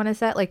boundaries I would want to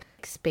set, like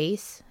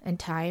space and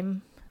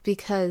time.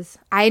 Because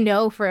I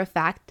know for a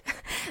fact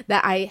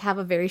that I have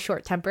a very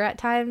short temper at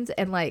times.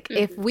 And like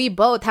if we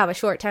both have a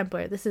short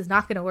temper, this is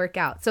not going to work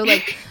out. So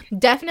like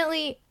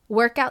definitely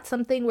work out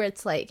something where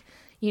it's like,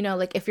 you know,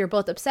 like if you're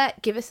both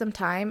upset, give it some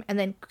time and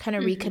then kind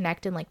of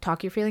reconnect and like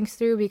talk your feelings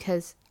through,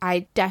 because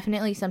I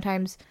definitely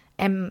sometimes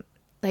am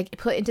like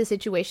put into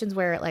situations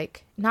where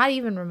like not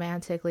even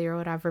romantically or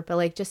whatever, but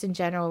like just in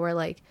general where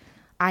like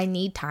I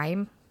need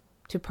time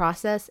to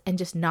process and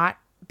just not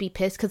be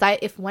pissed.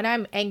 Because when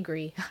I'm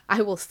angry,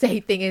 I will say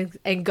things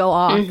and go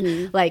off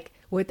like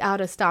without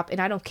a stop, and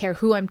I don't care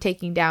who I'm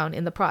taking down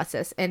in the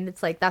process. And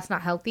it's like that's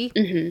not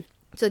healthy.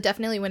 So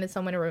definitely when it's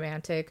someone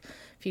romantic,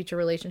 future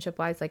relationship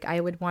wise, like I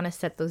would want to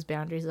set those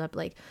boundaries up.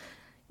 Like,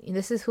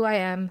 this is who I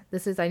am.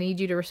 I need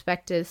you to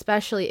respect it,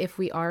 especially if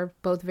we are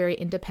both very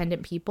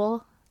independent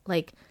people.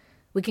 Like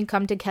we can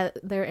come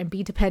together and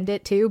be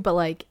dependent too, but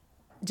like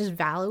just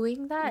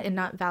valuing that and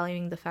not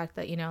valuing the fact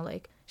that, you know,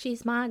 like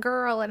she's my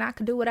girl and I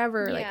could do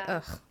whatever. Yeah. Like,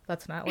 ugh,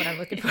 that's not what I'm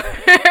looking for.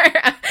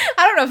 I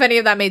don't know if any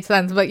of that made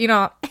sense, but you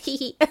know.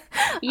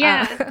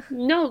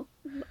 No,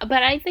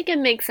 but I think it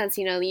makes sense,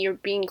 you know, you're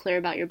being clear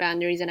about your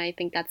boundaries, and I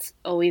think that's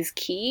always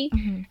key,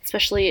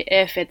 especially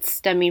if it's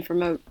stemming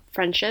from a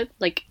friendship.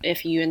 Like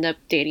if you end up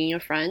dating a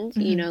friend,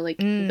 you know, like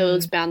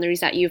those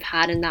boundaries that you've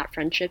had in that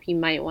friendship, you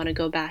might want to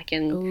go back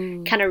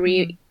and kind of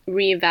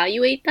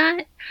reevaluate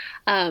that.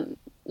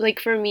 Like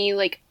for me,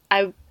 like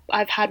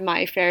I've had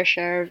my fair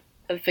share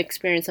of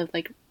experience of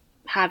like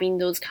having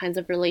those kinds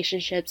of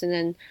relationships and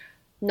then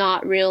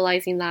not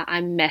realizing that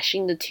I'm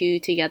meshing the two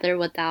together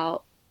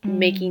without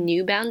making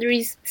new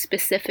boundaries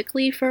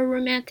specifically for a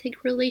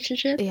romantic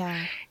relationship.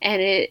 Yeah.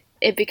 And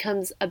it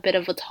becomes a bit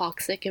of a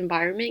toxic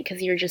environment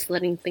because you're just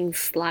letting things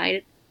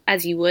slide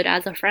as you would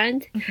as a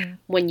friend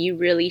when you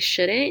really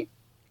shouldn't.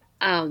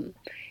 And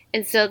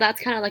so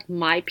that's kind of like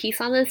my piece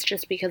on this,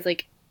 just because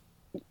like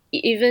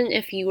even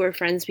if you were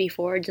friends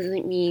before, it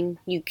doesn't mean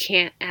you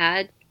can't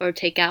add or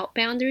take out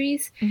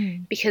boundaries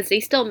because they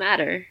still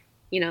matter,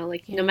 you know,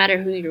 like no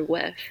matter who you're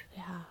with.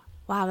 Yeah.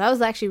 Wow, that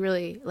was actually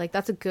really, like,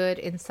 that's a good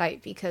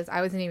insight, because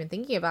I wasn't even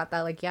thinking about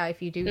that. Like, yeah,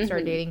 if you do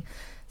start dating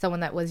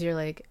someone that was your,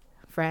 like,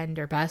 friend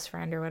or best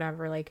friend or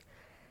whatever, like,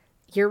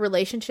 your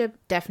relationship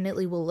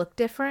definitely will look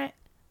different,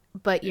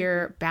 but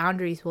your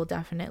boundaries will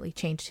definitely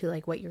change to,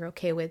 like, what you're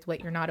okay with,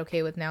 what you're not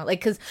okay with now. Like,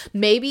 because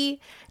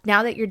maybe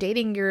now that you're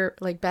dating your,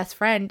 like, best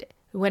friend,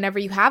 whenever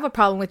you have a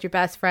problem with your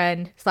best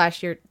friend /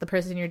 the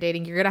person you're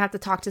dating, you're gonna have to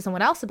talk to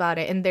someone else about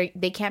it, and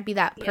they can't be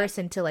that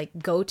person to like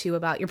go to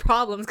about your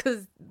problems,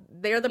 because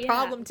they're the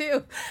problem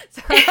too.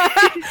 So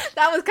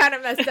that was kind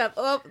of messed up.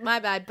 Oh, my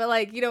bad. But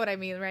like, you know what I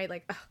mean, right?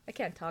 Like, I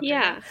can't talk.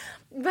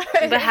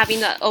 But having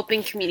that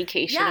open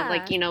communication of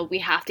like, you know, we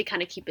have to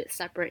kind of keep it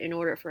separate in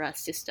order for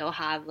us to still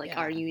have like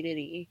our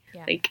unity.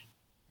 Like,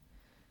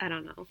 I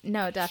don't know.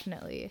 No,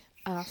 definitely.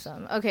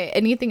 Awesome. Okay,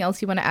 anything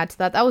else you want to add to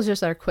that? That was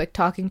just our quick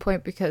talking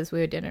point because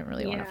we didn't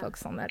really want to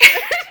focus on that.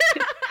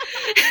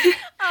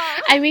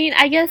 I mean,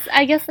 I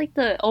guess like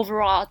the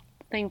overall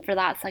thing for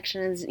that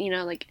section is, you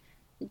know, like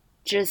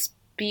just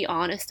be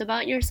honest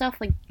about yourself.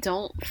 Like,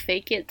 don't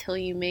fake it till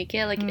you make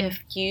it. Like, if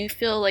you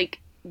feel like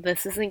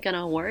this isn't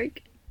gonna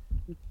work,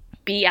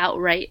 be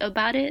outright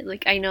about it.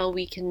 Like, I know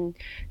we can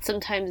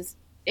sometimes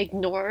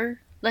ignore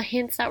the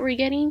hints that we're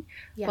getting,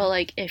 but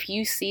like if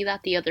you see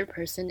that the other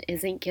person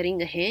isn't getting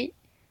the hint,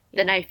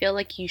 then I feel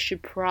like you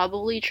should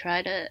probably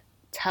try to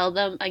tell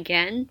them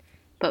again,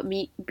 but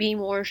be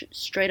more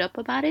straight up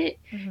about it,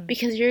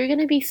 because you're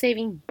gonna be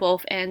saving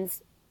both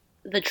ends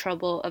the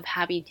trouble of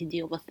having to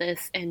deal with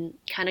this and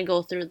kind of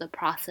go through the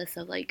process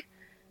of like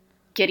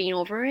getting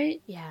over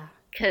it.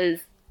 Because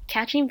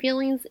catching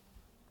feelings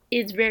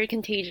is very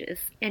contagious,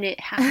 and it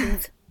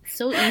happens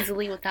so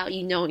easily without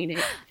you knowing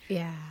it.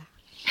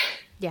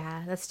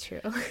 Yeah, that's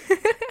true.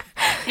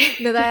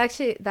 No,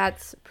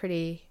 that's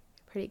pretty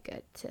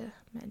good to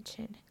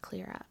mention,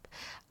 clear up.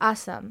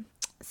 Awesome.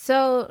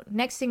 So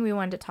next thing we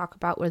wanted to talk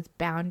about was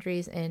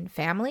boundaries in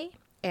family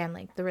and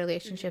like the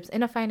relationships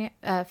in a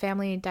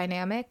family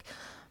dynamic.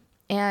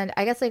 And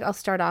I guess like I'll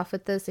start off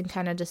with this and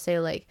kind of just say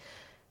like,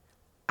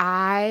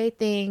 I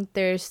think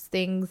there's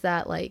things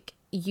that like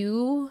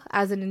you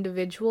as an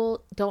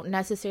individual don't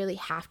necessarily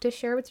have to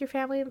share with your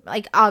family.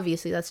 Like,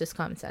 obviously that's just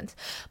common sense,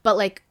 but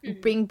like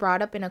being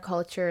brought up in a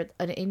culture,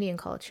 an Indian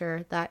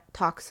culture that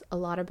talks a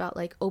lot about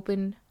like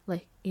open,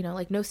 like, you know,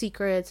 like no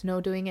secrets, no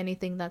doing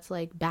anything that's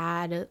like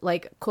bad,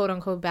 like quote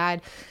unquote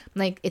bad.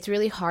 Like, it's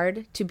really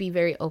hard to be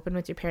very open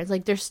with your parents.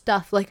 Like, there's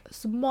stuff, like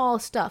small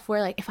stuff where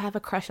like if I have a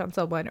crush on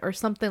someone or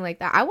something like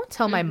that, I won't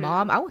tell my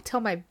mom, I won't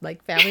tell my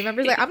like family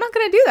members, like I'm not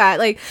gonna do that,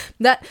 like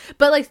that.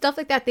 But like stuff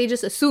like that, they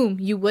just assume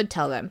you would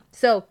tell them.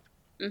 So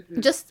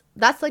just,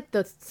 that's like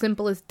the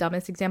simplest,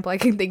 dumbest example I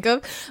can think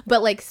of.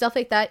 But like stuff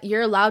like that,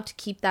 you're allowed to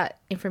keep that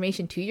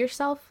information to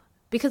yourself.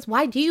 Because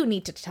why do you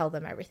need to tell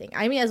them everything?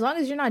 I mean, as long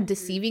as you're not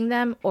deceiving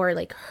them or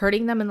like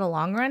hurting them in the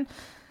long run,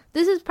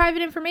 this is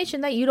private information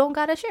that you don't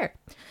gotta share.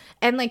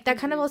 And like that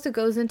kind of also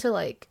goes into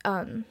like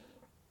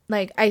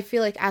I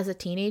feel like as a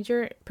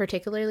teenager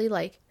particularly,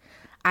 like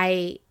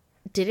I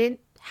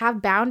didn't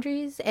have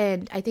boundaries.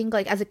 And I think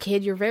like as a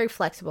kid you're very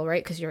flexible,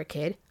 right? Because you're a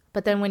kid.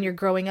 But then when you're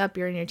growing up,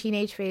 you're in your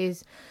teenage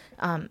phase,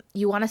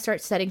 you want to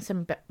start setting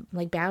some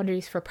like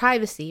boundaries for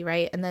privacy,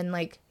 right? And then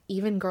like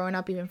even growing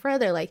up even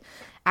further, like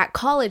at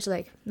college,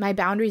 like my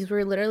boundaries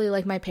were literally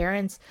like my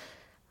parents,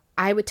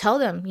 I would tell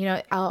them, you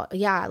know,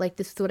 yeah, like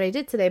this is what I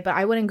did today, but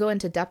I wouldn't go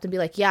into depth and be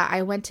like, yeah,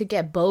 I went to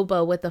get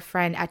boba with a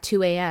friend at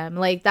 2 a.m.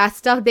 Like that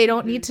stuff they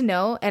don't need to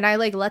know. And I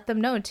like let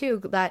them know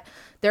too that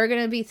there are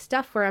going to be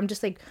stuff where I'm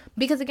just like,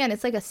 because again,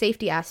 it's like a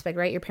safety aspect,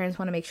 right? Your parents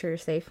want to make sure you're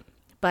safe.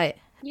 But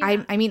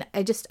yeah. I mean,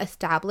 I just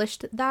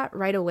established that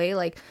right away.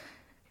 Like,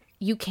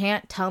 you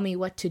can't tell me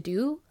what to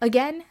do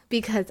again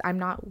because I'm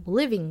not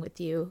living with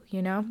you,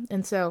 you know?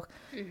 And so,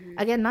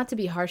 again, not to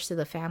be harsh to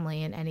the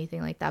family and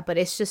anything like that, but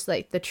it's just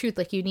like the truth.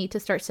 Like, you need to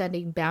start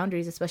setting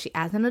boundaries, especially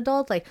as an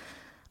adult. Like,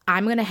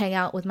 I'm going to hang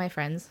out with my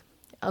friends.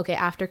 Okay,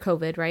 after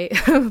COVID, right?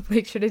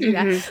 Make sure to do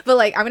that. But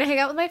like, I'm going to hang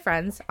out with my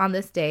friends on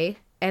this day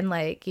and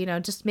like, you know,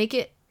 just make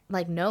it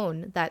like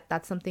known that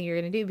that's something you're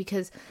going to do.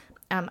 Because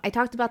I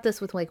talked about this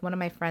with like one of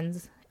my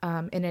friends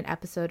in an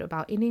episode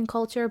about Indian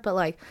culture, but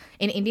like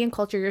in Indian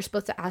culture, you're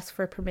supposed to ask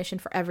for permission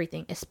for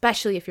everything,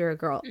 especially if you're a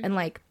girl. And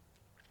like,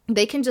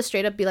 they can just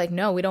straight up be like,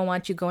 no, we don't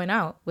want you going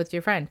out with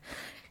your friend.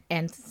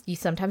 And you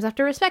sometimes have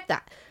to respect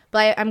that.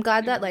 But I'm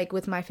glad that like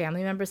with my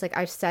family members, like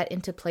I've set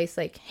into place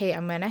like, hey,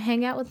 I'm going to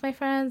hang out with my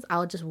friends.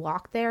 I'll just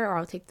walk there or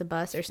I'll take the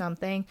bus or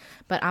something,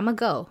 but I'm going to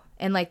go.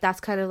 And like, that's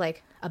kind of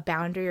like a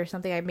boundary or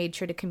something I made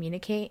sure to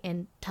communicate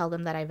and tell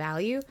them that I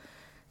value.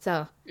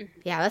 So,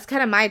 yeah, that's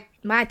kind of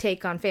my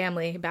take on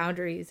family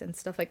boundaries and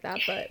stuff like that.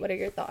 But what are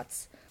your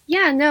thoughts?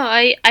 Yeah, no,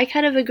 I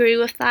kind of agree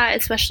with that,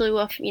 especially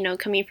with, you know,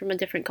 coming from a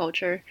different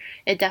culture.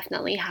 It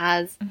definitely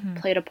has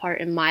played a part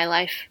in my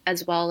life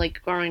as well.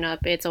 Like, growing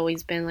up, it's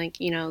always been like,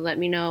 you know, let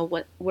me know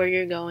where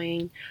you're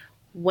going,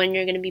 when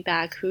you're going to be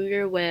back, who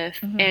you're with.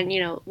 And, you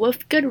know,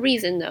 with good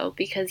reason, though,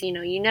 because, you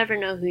know, you never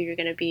know who you're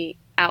going to be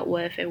out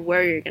with and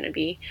where you're going to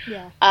be.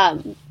 Yeah.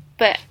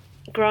 But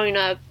growing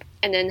up,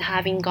 and then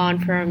having gone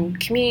from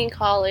community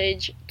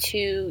college to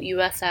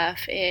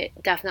USF, it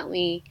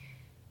definitely,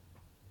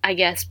 I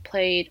guess,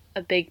 played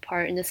a big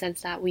part in the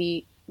sense that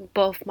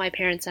both my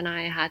parents and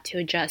I had to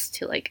adjust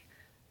to like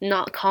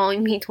not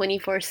calling me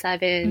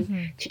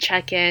 24/7 to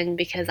check in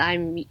because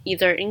I'm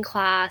either in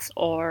class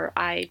or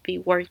I'd be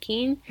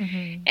working.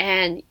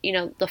 And, you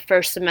know, the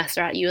first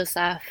semester at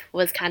USF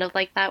was kind of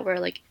like that,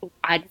 where like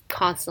I'd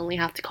constantly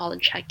have to call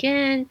and check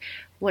in,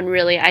 when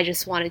really I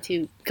just wanted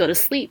to go to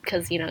sleep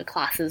because, you know,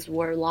 classes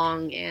were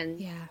long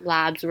and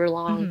labs were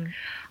long.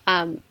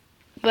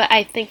 But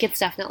I think it's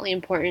definitely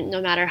important,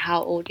 no matter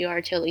how old you are,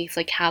 to at least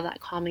like have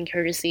that common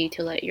courtesy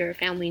to let your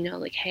family know,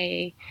 like,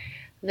 hey,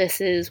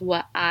 this is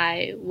what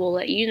I will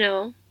let you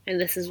know,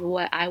 and this is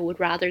what I would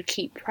rather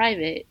keep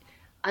private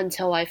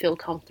until I feel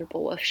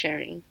comfortable with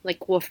sharing.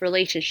 Like with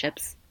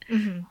relationships,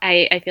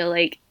 I feel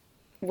like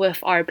with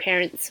our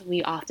parents,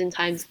 we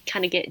oftentimes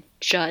kind of get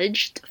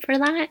judged for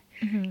that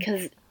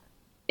because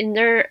in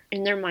their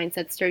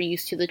mindsets, they're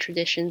used to the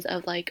traditions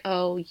of like,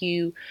 oh,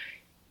 you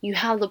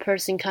have the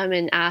person come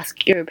and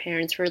ask your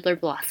parents for their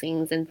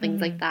blessings and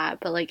things like that.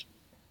 But like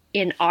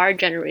in our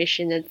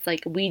generation, it's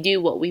like we do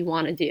what we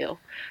want to do.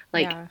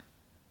 Like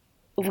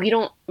we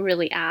don't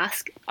really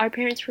ask our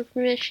parents for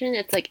permission.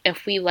 It's like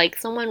if we like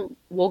someone,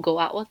 we'll go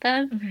out with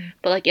them.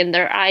 But like in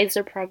their eyes,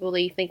 they're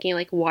probably thinking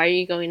like, why are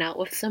you going out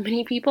with so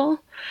many people?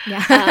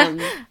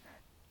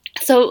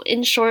 So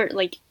in short,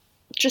 like,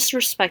 just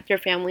respect your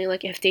family.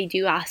 Like if they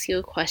do ask you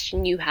a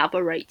question, you have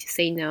a right to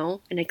say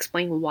no and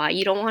explain why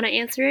you don't want to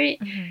answer it,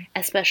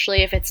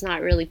 especially if it's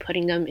not really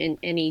putting them in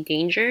any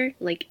danger.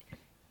 Like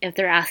if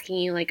they're asking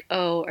you like,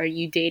 oh, are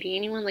you dating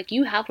anyone? Like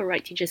you have a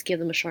right to just give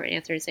them a short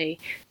answer and say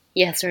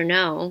yes or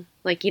no.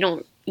 Like you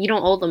don't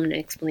owe them an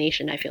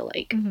explanation, I feel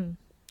like.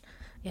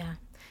 Yeah,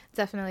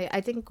 definitely.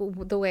 I think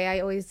the way I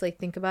always like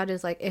think about it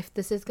is like if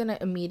this is gonna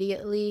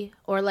immediately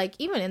or like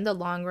even in the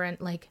long run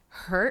like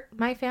hurt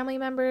my family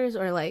members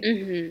or like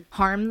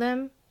harm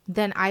them,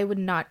 then I would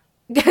not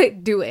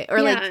do it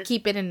or like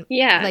keep it in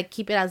like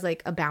keep it as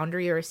like a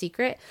boundary or a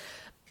secret.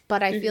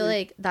 But I feel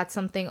like that's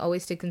something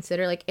always to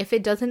consider. Like if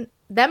it doesn't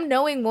them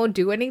knowing won't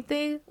do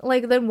anything,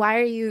 like, then why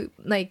are you,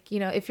 like, you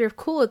know, if you're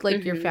cool with,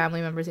 like, your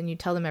family members and you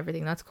tell them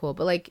everything, that's cool.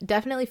 But, like,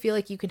 definitely feel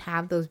like you can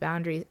have those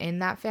boundaries in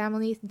that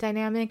family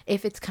dynamic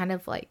if it's kind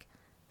of, like,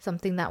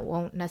 something that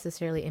won't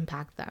necessarily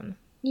impact them.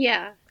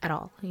 Yeah. At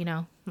all, you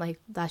know? Like,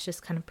 that's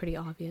just kind of pretty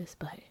obvious,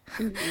 but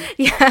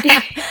yeah.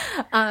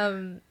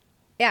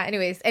 Yeah,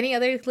 anyways, any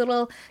other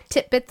little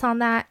tidbits on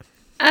that?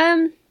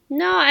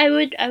 No, I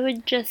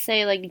would just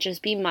say, like,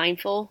 just be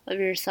mindful of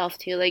yourself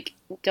too. Like,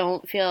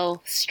 don't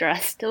feel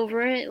stressed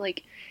over it.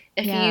 Like,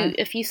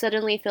 if you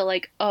suddenly feel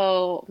like,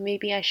 oh,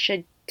 maybe I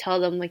should tell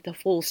them, like, the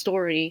full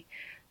story,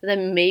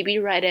 then maybe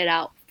write it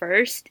out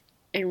first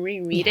and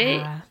reread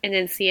it, and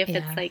then see if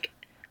it's, like,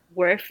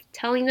 worth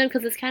telling them,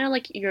 because it's kind of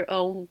like your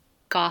own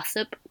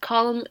gossip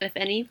column, if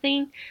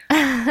anything,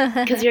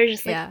 because you're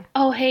just like,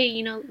 oh, hey,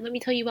 you know, let me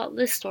tell you about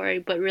this story,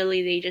 but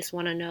really they just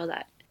want to know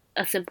that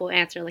a simple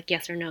answer, like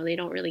yes or no. They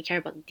don't really care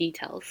about the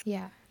details.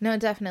 Yeah, no,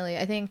 definitely.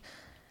 I think,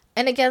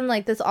 and again,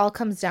 like, this all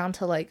comes down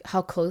to, like,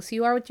 how close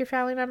you are with your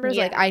family members.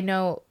 Like, I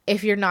know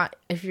if you're not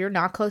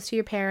close to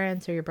your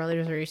parents or your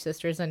brothers or your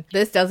sisters, and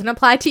this doesn't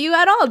apply to you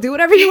at all, do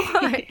whatever you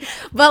want.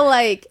 But,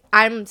 like,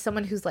 I'm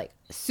someone who's, like,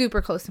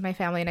 super close to my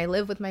family, and I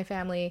live with my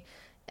family.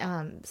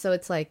 So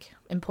it's, like,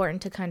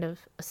 important to kind of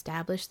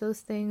establish those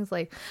things.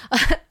 Like,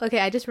 okay,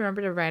 I just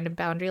remembered a random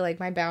boundary. Like,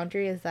 my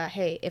boundary is that,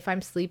 hey, if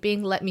I'm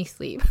sleeping, let me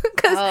sleep.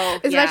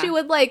 Because especially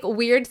with, like,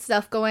 weird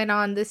stuff going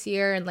on this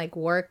year, and, like,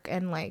 work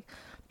and, like,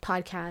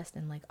 podcast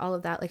and, like, all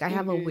of that. Like, I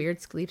have a weird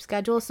sleep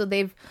schedule. So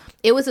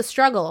it was a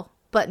struggle.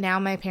 But now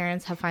my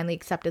parents have finally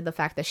accepted the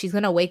fact that she's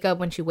going to wake up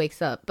when she wakes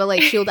up. But,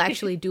 like, she'll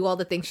actually do all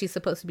the things she's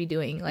supposed to be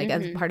doing, like,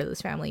 as part of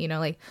this family, you know,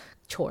 like,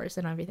 chores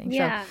and everything.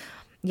 Yeah. So,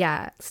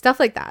 yeah, stuff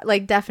like that.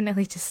 Like,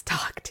 definitely just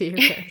talk to your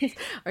parents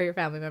or your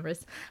family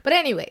members. But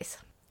anyways,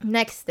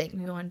 next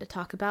thing we wanted to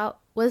talk about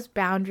was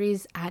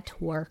boundaries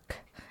at work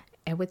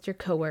and with your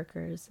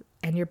coworkers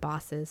and your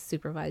bosses,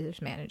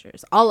 supervisors,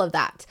 managers, all of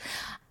that.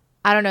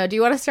 I don't know. Do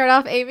you want to start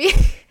off, Amy?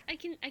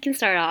 I can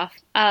start off.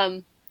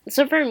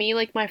 So for me,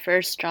 like, my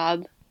first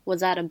job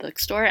was at a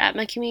bookstore at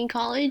my community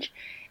college.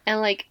 And,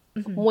 like,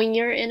 when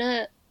you're in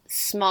a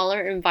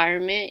smaller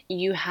environment,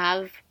 you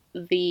have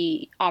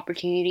the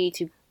opportunity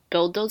to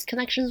build those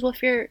connections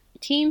with your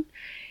team.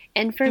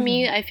 And for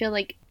me, I feel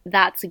like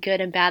that's a good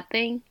and bad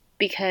thing,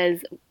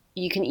 because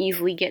you can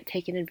easily get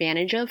taken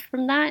advantage of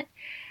from that.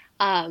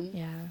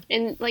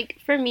 And, like,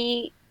 for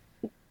me,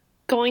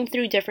 going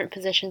through different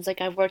positions,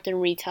 like, I've worked in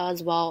retail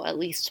as well at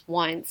least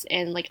once,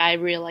 and, like, I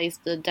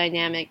realized the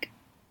dynamic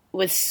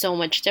was so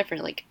much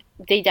different. Like,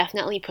 they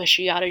definitely push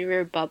you out of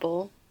your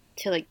bubble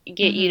to, like,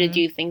 get you to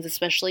do things,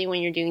 especially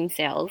when you're doing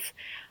sales.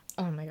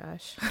 Oh my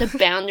gosh. The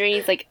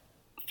boundaries, like,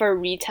 for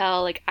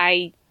retail, like,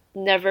 I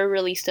never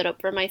really stood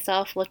up for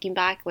myself, looking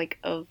back, like,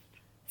 of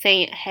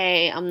saying,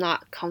 hey, I'm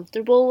not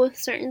comfortable with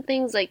certain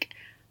things. Like,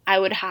 I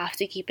would have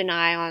to keep an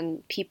eye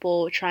on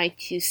people trying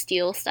to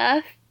steal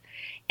stuff.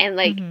 And,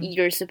 like,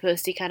 you're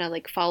supposed to kind of,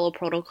 like, follow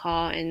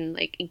protocol and,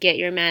 like, get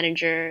your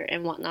manager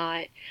and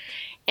whatnot.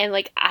 And,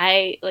 like,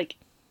 I, like,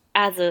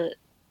 as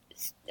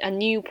a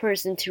new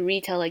person to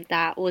retail, like,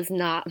 that was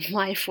not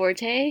my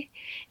forte.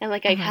 And,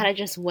 like, I kind of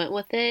just went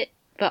with it,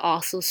 but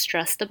also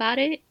stressed about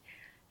it.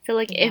 So,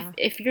 like,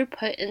 if you're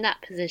put in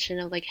that position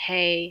of, like,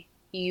 hey,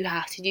 you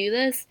have to do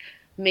this,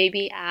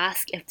 maybe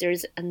ask if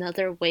there's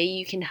another way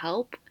you can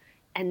help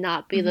and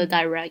not be the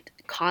direct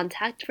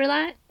contact for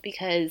that,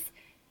 because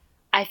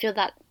I feel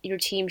that your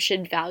team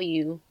should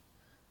value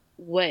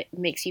what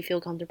makes you feel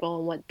comfortable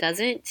and what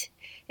doesn't,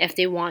 if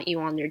they want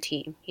you on their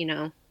team, you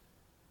know?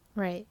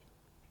 Right.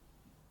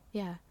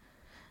 Yeah.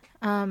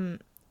 Kind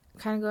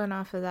of going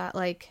off of that,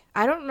 like,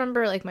 I don't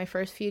remember, like, my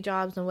first few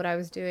jobs and what I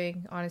was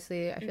doing.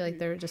 Honestly, I feel like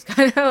they were just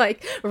kind of,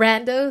 like,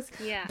 randos.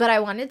 Yeah. But I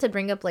wanted to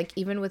bring up, like,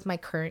 even with my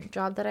current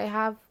job that I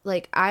have,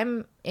 like,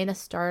 I'm in a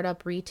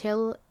startup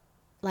retail,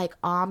 like,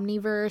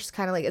 omniverse,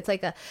 kind of like, it's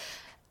like a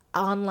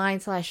online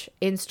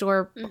 /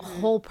 in-store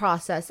whole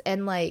process.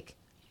 And, like,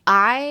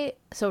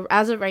 so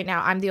as of right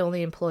now, I'm the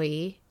only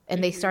employee,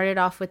 and they started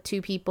off with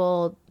 2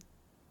 people.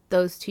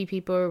 Those 2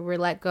 people were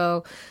let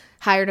go,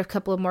 hired a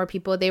couple of more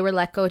people. They were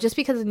let go just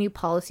because of new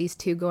policies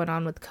too going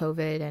on with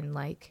COVID, and,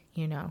 like,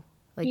 you know,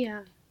 like,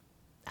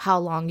 how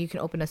long you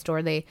can open a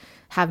store. They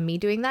have me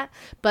doing that.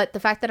 But the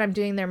fact that I'm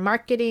doing their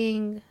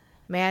marketing,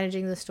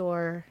 managing the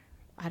store,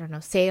 I don't know,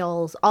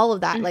 sales, all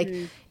of that, like,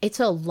 it's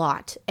a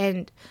lot.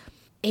 And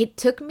it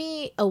took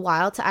me a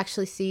while to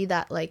actually see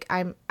that, like,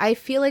 I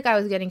feel like I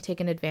was getting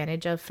taken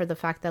advantage of for the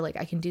fact that, like,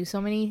 I can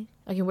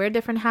wear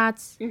different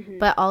hats,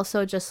 but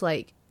also just,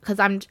 like, because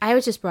I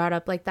was just brought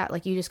up like that,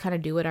 like, you just kind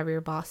of do whatever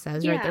your boss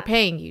says, right? They're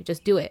paying you,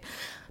 just do it.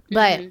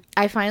 But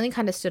I finally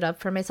kind of stood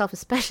up for myself,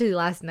 especially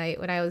last night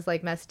when I was,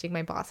 like, messaging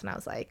my boss, and I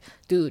was like,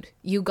 dude,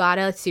 you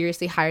gotta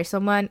seriously hire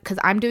someone, because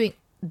I'm doing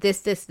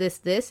this,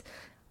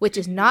 which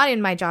is not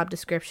in my job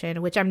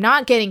description, which I'm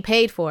not getting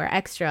paid for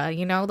extra,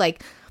 you know,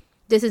 like,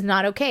 this is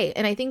not okay.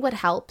 And I think what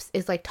helps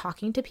is, like,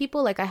 talking to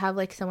people. Like, I have,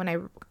 like,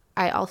 someone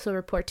I also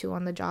report to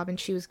on the job, and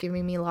she was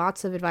giving me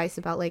lots of advice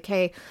about, like,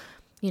 hey,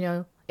 you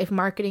know, if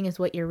marketing is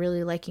what you're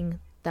really liking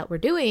that we're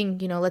doing,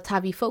 you know, let's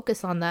have you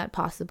focus on that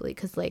possibly,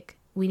 because like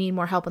we need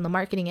more help on the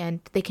marketing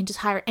end. They can just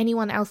hire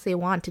anyone else they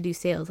want to do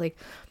sales. Like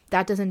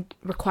that doesn't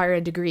require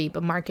a degree,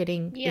 but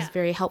marketing is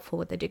very helpful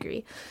with a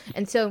degree.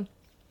 And so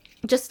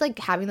just like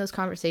having those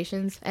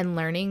conversations and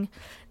learning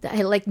that,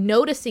 like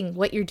noticing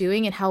what you're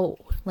doing and how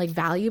like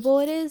valuable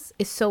it is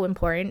so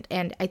important.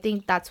 And I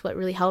think that's what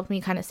really helped me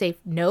kind of say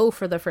no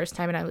for the first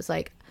time. And I was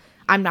like,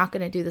 I'm not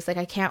going to do this. Like,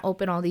 I can't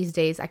open all these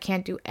days. I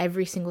can't do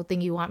every single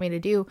thing you want me to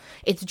do.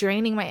 It's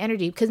draining my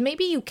energy, because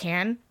maybe you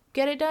can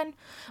get it done,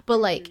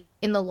 but like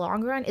in the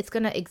long run, it's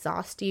going to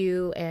exhaust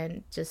you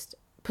and just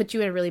put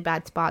you in a really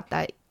bad spot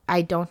that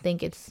I don't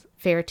think it's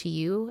fair to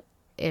you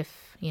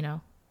if, you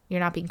know, you're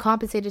not being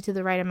compensated to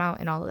the right amount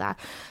and all of that.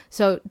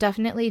 So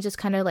definitely just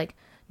kind of like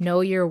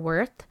know your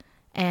worth.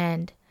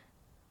 And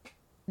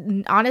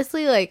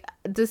honestly, like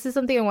this is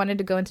something I wanted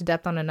to go into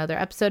depth on another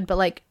episode, but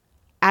like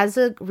as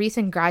a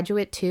recent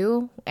graduate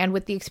too, and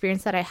with the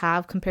experience that I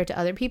have compared to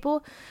other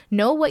people,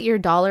 know what your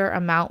dollar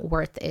amount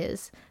worth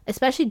is,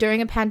 especially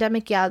during a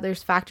pandemic. Yeah,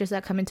 there's factors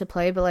that come into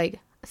play, but like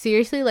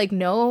seriously, like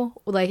know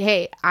like,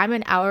 hey, I'm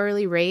an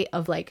hourly rate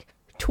of like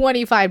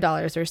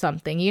 $25 or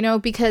something, you know,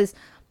 because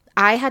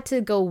I had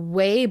to go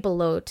way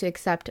below to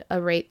accept a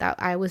rate that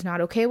I was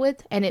not okay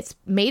with. And it's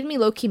made me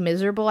low-key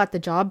miserable at the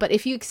job. But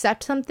if you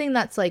accept something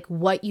that's like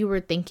what you were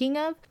thinking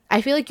of,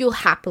 I feel like you'll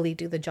happily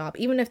do the job,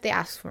 even if they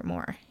ask for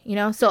more, you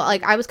know? So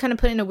like I was kind of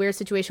put in a weird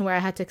situation where I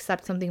had to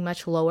accept something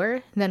much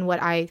lower than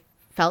what I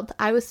felt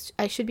I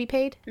should be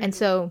paid. Mm-hmm. And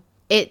so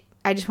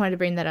I just wanted to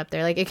bring that up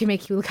there. Like it can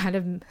make you kind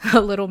of a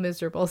little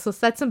miserable. So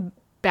set some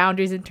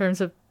boundaries in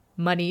terms of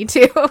money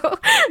too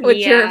with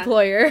your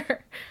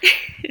employer.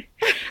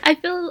 I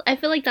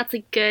feel like that's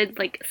a good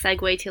like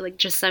segue to like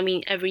just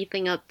summing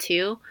everything up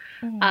too,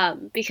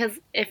 because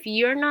if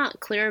you're not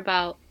clear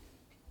about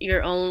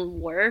your own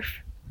worth,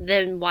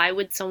 then why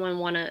would someone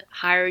want to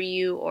hire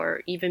you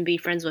or even be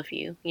friends with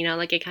you? You know,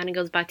 like it kind of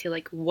goes back to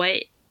like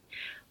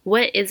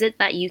what is it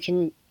that you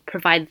can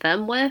provide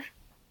them with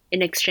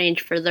in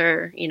exchange for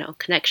their, you know,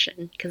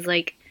 connection? Because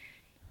like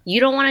you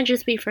don't want to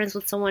just be friends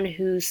with someone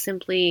who's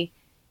simply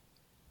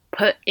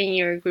put in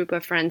your group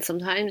of friends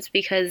sometimes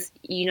because,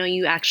 you know,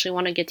 you actually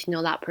want to get to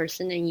know that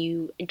person and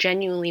you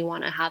genuinely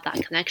want to have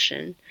that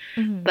connection.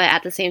 Mm-hmm. But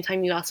at the same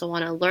time, you also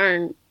want to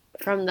learn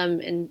from them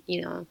and,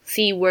 you know,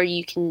 see where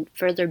you can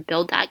further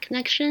build that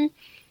connection.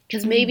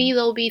 Because maybe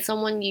there'll be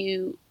someone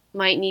you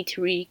might need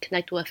to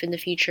reconnect with in the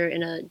future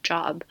in a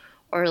job,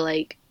 or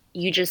like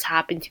you just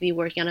happen to be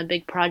working on a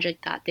big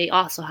project that they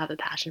also have a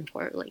passion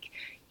for. Like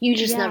you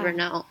just never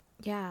know.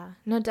 Yeah,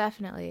 no,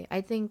 definitely.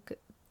 I think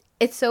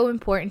it's so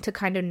important to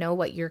kind of know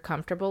what you're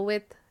comfortable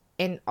with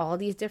in all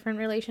these different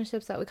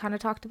relationships that we kind of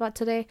talked about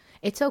today.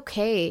 It's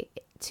okay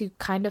to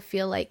kind of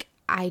feel like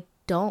I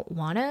don't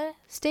want to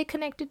stay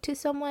connected to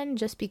someone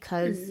just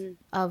because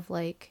of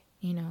like,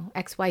 you know,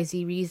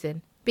 XYZ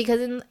reason.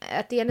 Because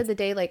at the end of the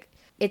day, like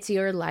it's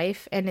your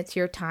life and it's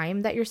your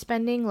time that you're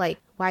spending. Like,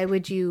 why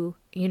would you,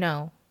 you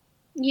know?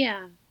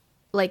 Yeah.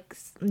 Like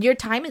your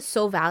time is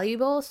so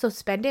valuable. So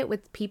spend it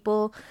with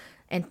people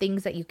and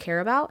things that you care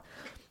about,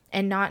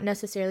 and not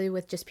necessarily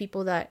with just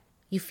people that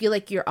you feel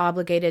like you're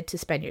obligated to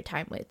spend your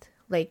time with.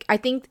 Like, I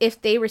think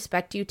if they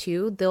respect you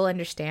too, they'll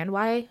understand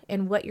why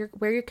and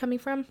where you're coming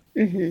from.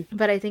 Mm-hmm.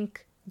 But I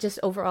think just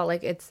overall,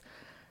 like, it's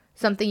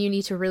something you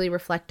need to really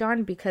reflect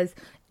on, because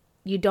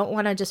you don't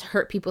want to just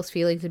hurt people's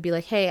feelings and be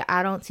like, hey,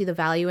 I don't see the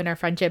value in our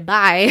friendship.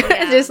 Bye.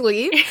 Yeah. Just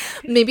leave.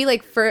 Maybe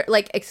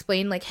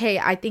explain like, hey,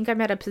 I think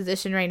I'm at a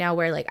position right now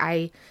where like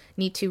I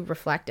need to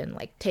reflect and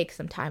like take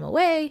some time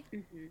away.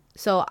 Mm-hmm.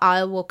 So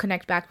I will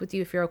connect back with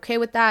you if you're okay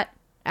with that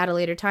at a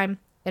later time.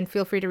 And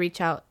feel free to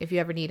reach out if you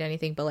ever need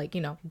anything, but like,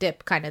 you know,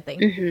 dip kind of thing.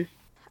 Mm-hmm.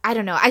 I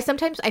don't know. I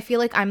feel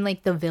like I'm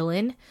like the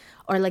villain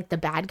or like the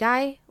bad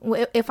guy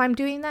if I'm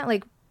doing that.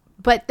 Like,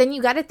 but then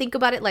you got to think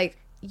about it like,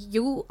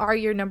 you are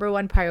your number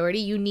one priority.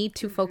 You need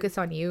to focus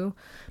on you.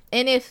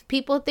 And if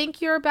people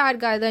think you're a bad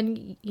guy,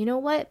 then you know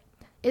what?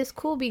 It's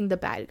cool being the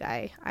bad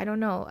guy. I don't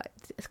know.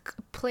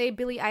 Play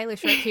Billie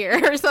Eilish right here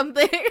or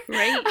something.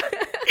 Right.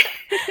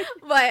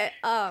 But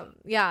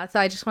yeah, so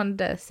I just wanted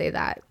to say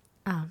that.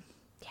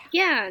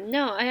 Yeah,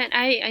 no,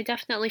 I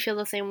definitely feel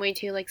the same way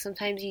too. Like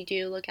sometimes you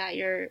do look at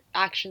your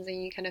actions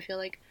and you kind of feel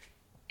like,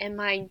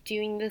 am I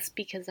doing this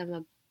because I'm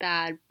a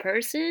bad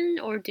person,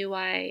 or do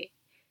I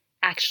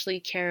actually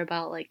care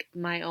about like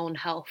my own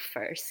health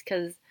first?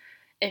 Because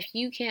if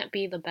you can't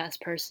be the best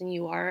person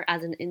you are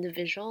as an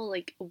individual,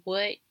 like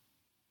what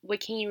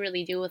can you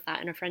really do with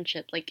that in a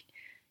friendship? Like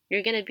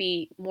you're gonna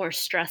be more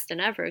stressed than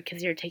ever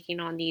because you're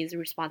taking on these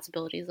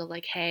responsibilities of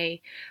like,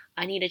 hey,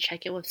 I need to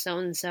check in with so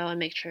and so and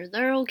make sure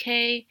they're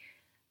okay,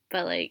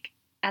 but like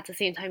at the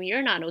same time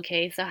you're not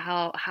okay, so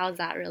how's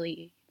that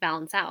really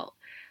balance out?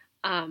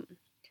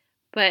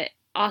 But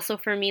also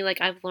for me,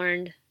 like I've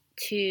learned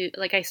to,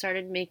 like I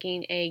started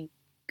making a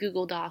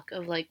Google Doc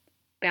of like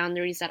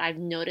boundaries that I've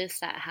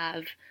noticed that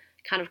have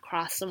kind of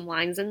crossed some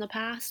lines in the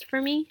past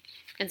for me.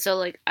 And so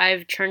like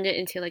I've turned it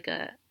into like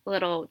a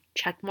little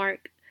check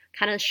mark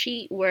kind of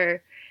sheet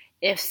where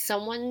if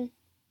someone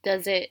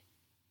doesn't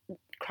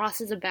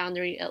crosses a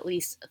boundary at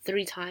least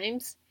 3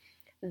 times,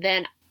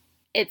 then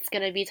it's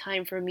going to be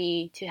time for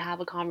me to have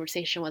a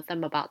conversation with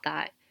them about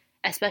that,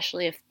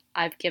 especially if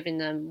I've given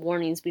them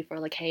warnings before,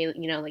 like, hey,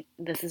 you know, like,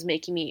 this is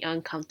making me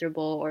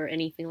uncomfortable or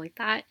anything like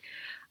that.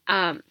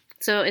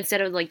 So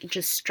instead of, like,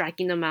 just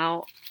striking them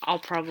out, I'll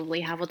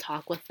probably have a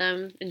talk with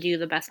them and do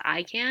the best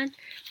I can.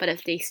 But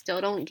if they still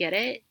don't get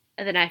it,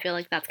 then I feel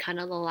like that's kind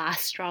of the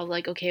last straw of,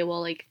 like, okay,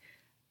 well, like,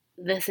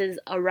 this is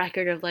a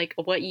record of, like,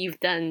 what you've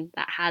done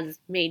that has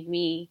made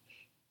me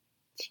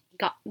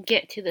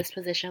get to this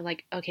position of,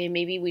 like, okay,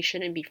 maybe we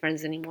shouldn't be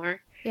friends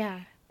anymore.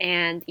 Yeah.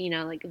 And, you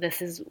know, like,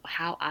 this is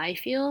how I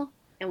feel.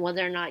 And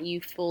whether or not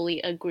you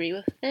fully agree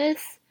with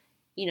this,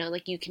 you know,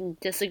 like, you can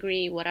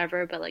disagree,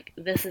 whatever, but, like,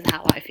 this is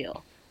how I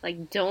feel.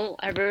 Like, don't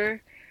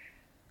ever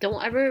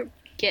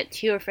get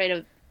too afraid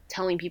of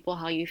telling people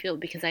how you feel,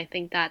 because I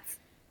think that's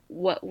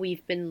what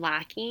we've been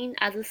lacking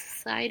as a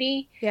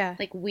society. Yeah.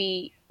 Like,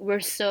 we're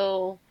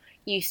so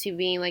used to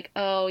being like,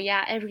 oh,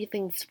 yeah,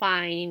 everything's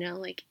fine, you know,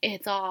 like,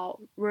 it's all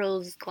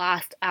rose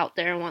glassed out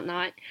there and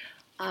whatnot.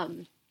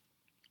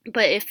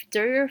 But if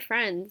they're your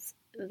friends,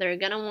 they're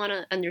going to want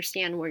to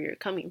understand where you're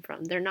coming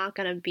from. They're not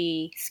going to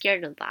be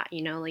scared of that,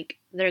 you know, like,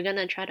 they're going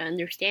to try to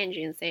understand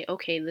you and say,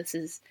 okay,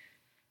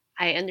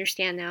 I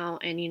understand now,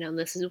 and, you know,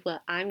 this is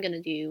what I'm going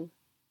to do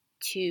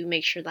to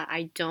make sure that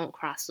I don't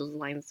cross those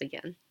lines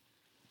again.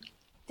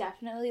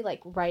 Definitely, like,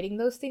 writing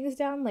those things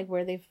down, like,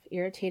 where they've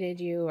irritated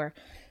you or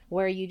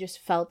where you just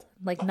felt,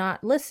 like,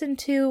 not listened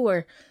to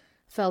or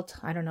felt,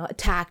 I don't know,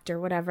 attacked or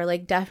whatever.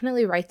 Like,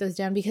 definitely write those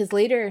down, because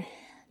later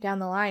down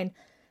the line,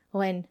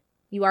 when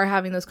you are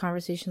having those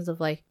conversations of,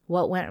 like,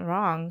 what went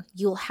wrong,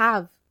 you'll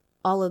have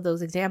all of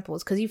those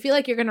examples, because you feel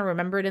like you're going to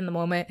remember it in the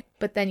moment,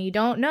 but then you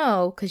don't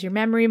know because your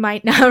memory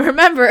might not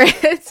remember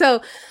it.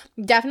 So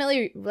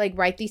definitely, like,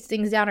 write these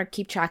things down or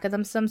keep track of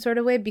them some sort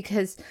of way,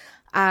 because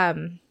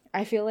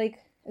I feel like,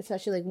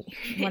 especially,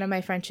 like, one of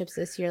my friendships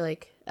this year,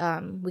 like,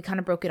 we kind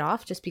of broke it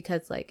off just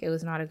because, like, it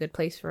was not a good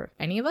place for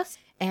any of us,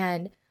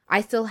 and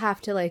I still have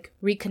to, like,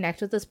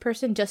 reconnect with this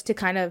person just to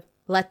kind of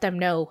let them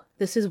know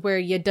this is where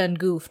you done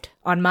goofed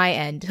on my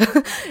end.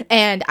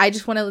 And I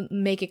just want to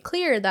make it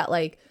clear that,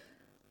 like,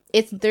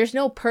 there's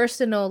no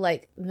personal,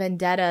 like,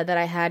 vendetta that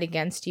I had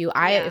against you.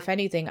 If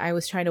anything, I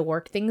was trying to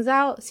work things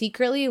out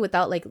secretly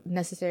without, like,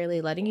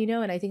 necessarily letting you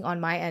know. And I think on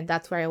my end,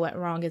 that's where I went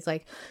wrong, is,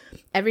 like,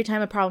 every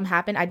time a problem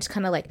happened, I just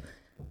kind of, like,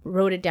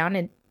 wrote it down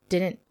and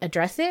didn't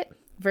address it,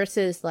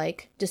 versus,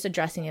 like, just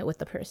addressing it with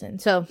the person.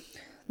 So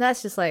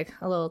that's just, like,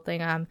 a little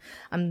thing I'm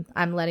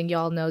letting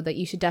y'all know, that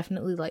you should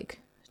definitely,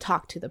 like,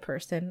 talk to the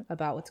person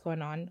about what's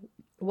going on,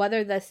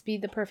 whether this be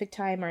the perfect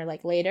time or,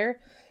 like, later.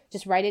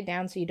 Just write it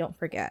down so you don't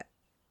forget.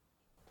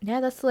 Yeah,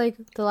 that's, like,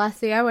 the last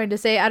thing I wanted to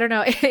say. I don't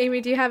know.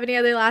 Amy, do you have any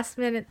other last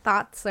minute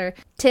thoughts or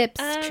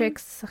tips,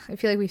 tricks? I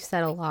feel like we've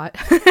said a lot.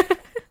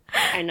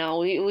 I know,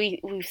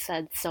 we've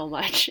said so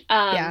much.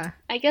 Yeah.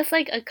 I guess,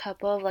 like, a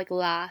couple of, like,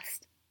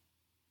 last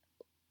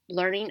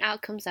learning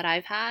outcomes that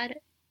I've had,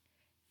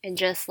 and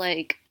just,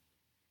 like,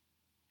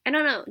 I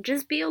don't know,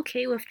 just be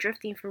okay with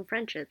drifting from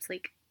friendships.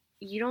 Like,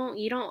 you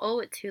don't owe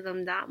it to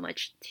them that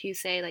much to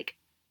say, like,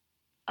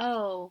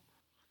 oh,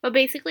 but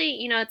basically,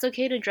 you know, it's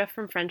okay to drift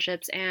from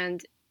friendships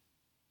and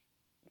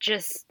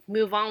just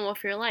move on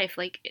with your life.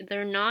 Like,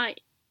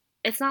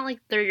 it's not like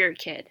they're your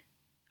kid.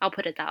 I'll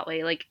put it that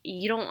way. Like,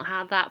 you don't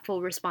have that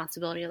full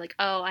responsibility. Like,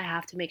 oh, I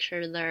have to make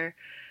sure they're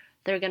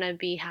gonna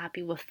be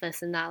happy with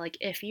this and that. Like,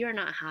 if you're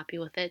not happy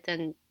with it,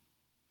 then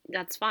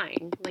that's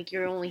fine. Like,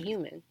 you're only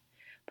human.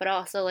 But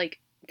also, like,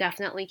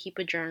 definitely keep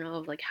a journal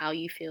of, like, how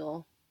you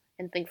feel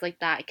and things like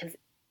that, because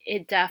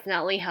it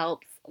definitely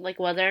helps. Like,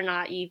 whether or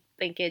not you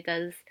think it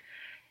does,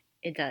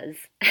 it does.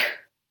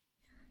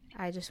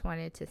 I just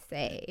wanted to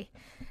say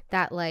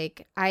that,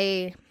 like,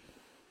 I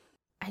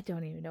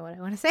don't even know what I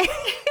want to say.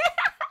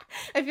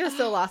 I feel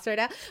so lost right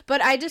now.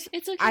 But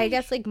it's okay. I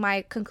guess, like,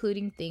 my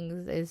concluding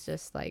things is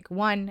just, like,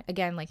 one,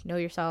 again, like, know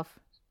yourself,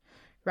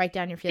 write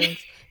down your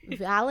feelings,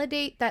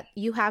 validate that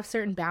you have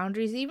certain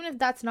boundaries, even if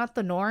that's not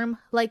the norm.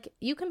 Like,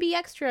 you can be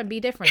extra and be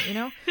different, you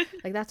know?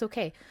 Like, that's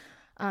okay.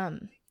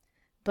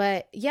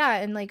 But yeah,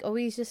 and, like,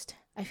 always just,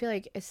 I feel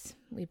like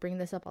we bring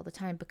this up all the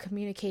time, but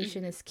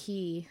communication is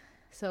key.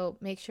 So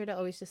make sure to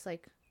always just,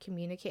 like,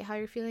 communicate how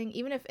you're feeling,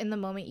 even if in the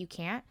moment you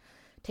can't.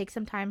 Take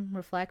some time,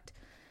 reflect,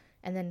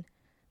 and then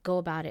go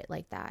about it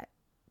like that.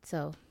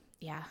 So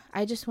yeah,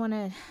 I just want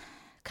to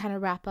kind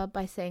of wrap up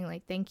by saying,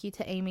 like, thank you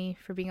to Amy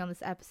for being on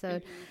this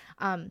episode.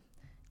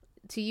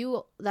 To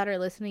you that are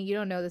listening, you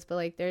don't know this, but,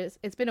 like,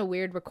 it's been a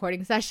weird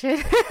recording session,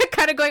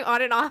 kind of going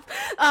on and off.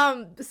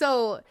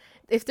 So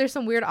if there's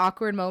some weird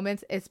awkward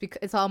moments,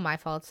 it's all my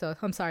fault, so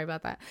I'm sorry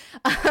about that.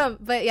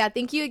 But yeah,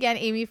 thank you again,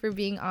 Amy, for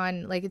being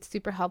on. Like, it's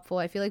super helpful.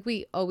 I feel like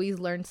we always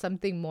learn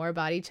something more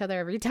about each other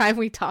every time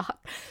we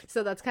talk,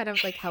 so that's kind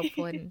of, like,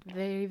 helpful and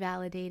very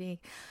validating.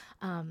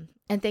 And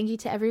thank you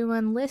to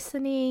everyone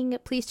listening.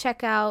 Please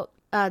check out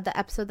the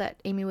episode that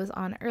Amy was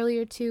on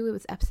earlier too. It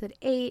was episode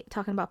 8,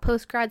 talking about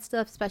post-grad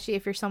stuff, especially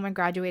if you're someone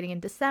graduating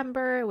in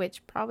December,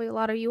 which probably a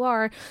lot of you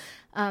are.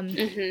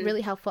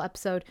 Really helpful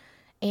episode.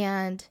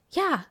 And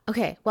yeah,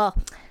 okay, well,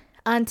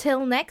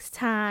 until next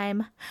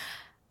time,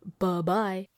 bye-bye.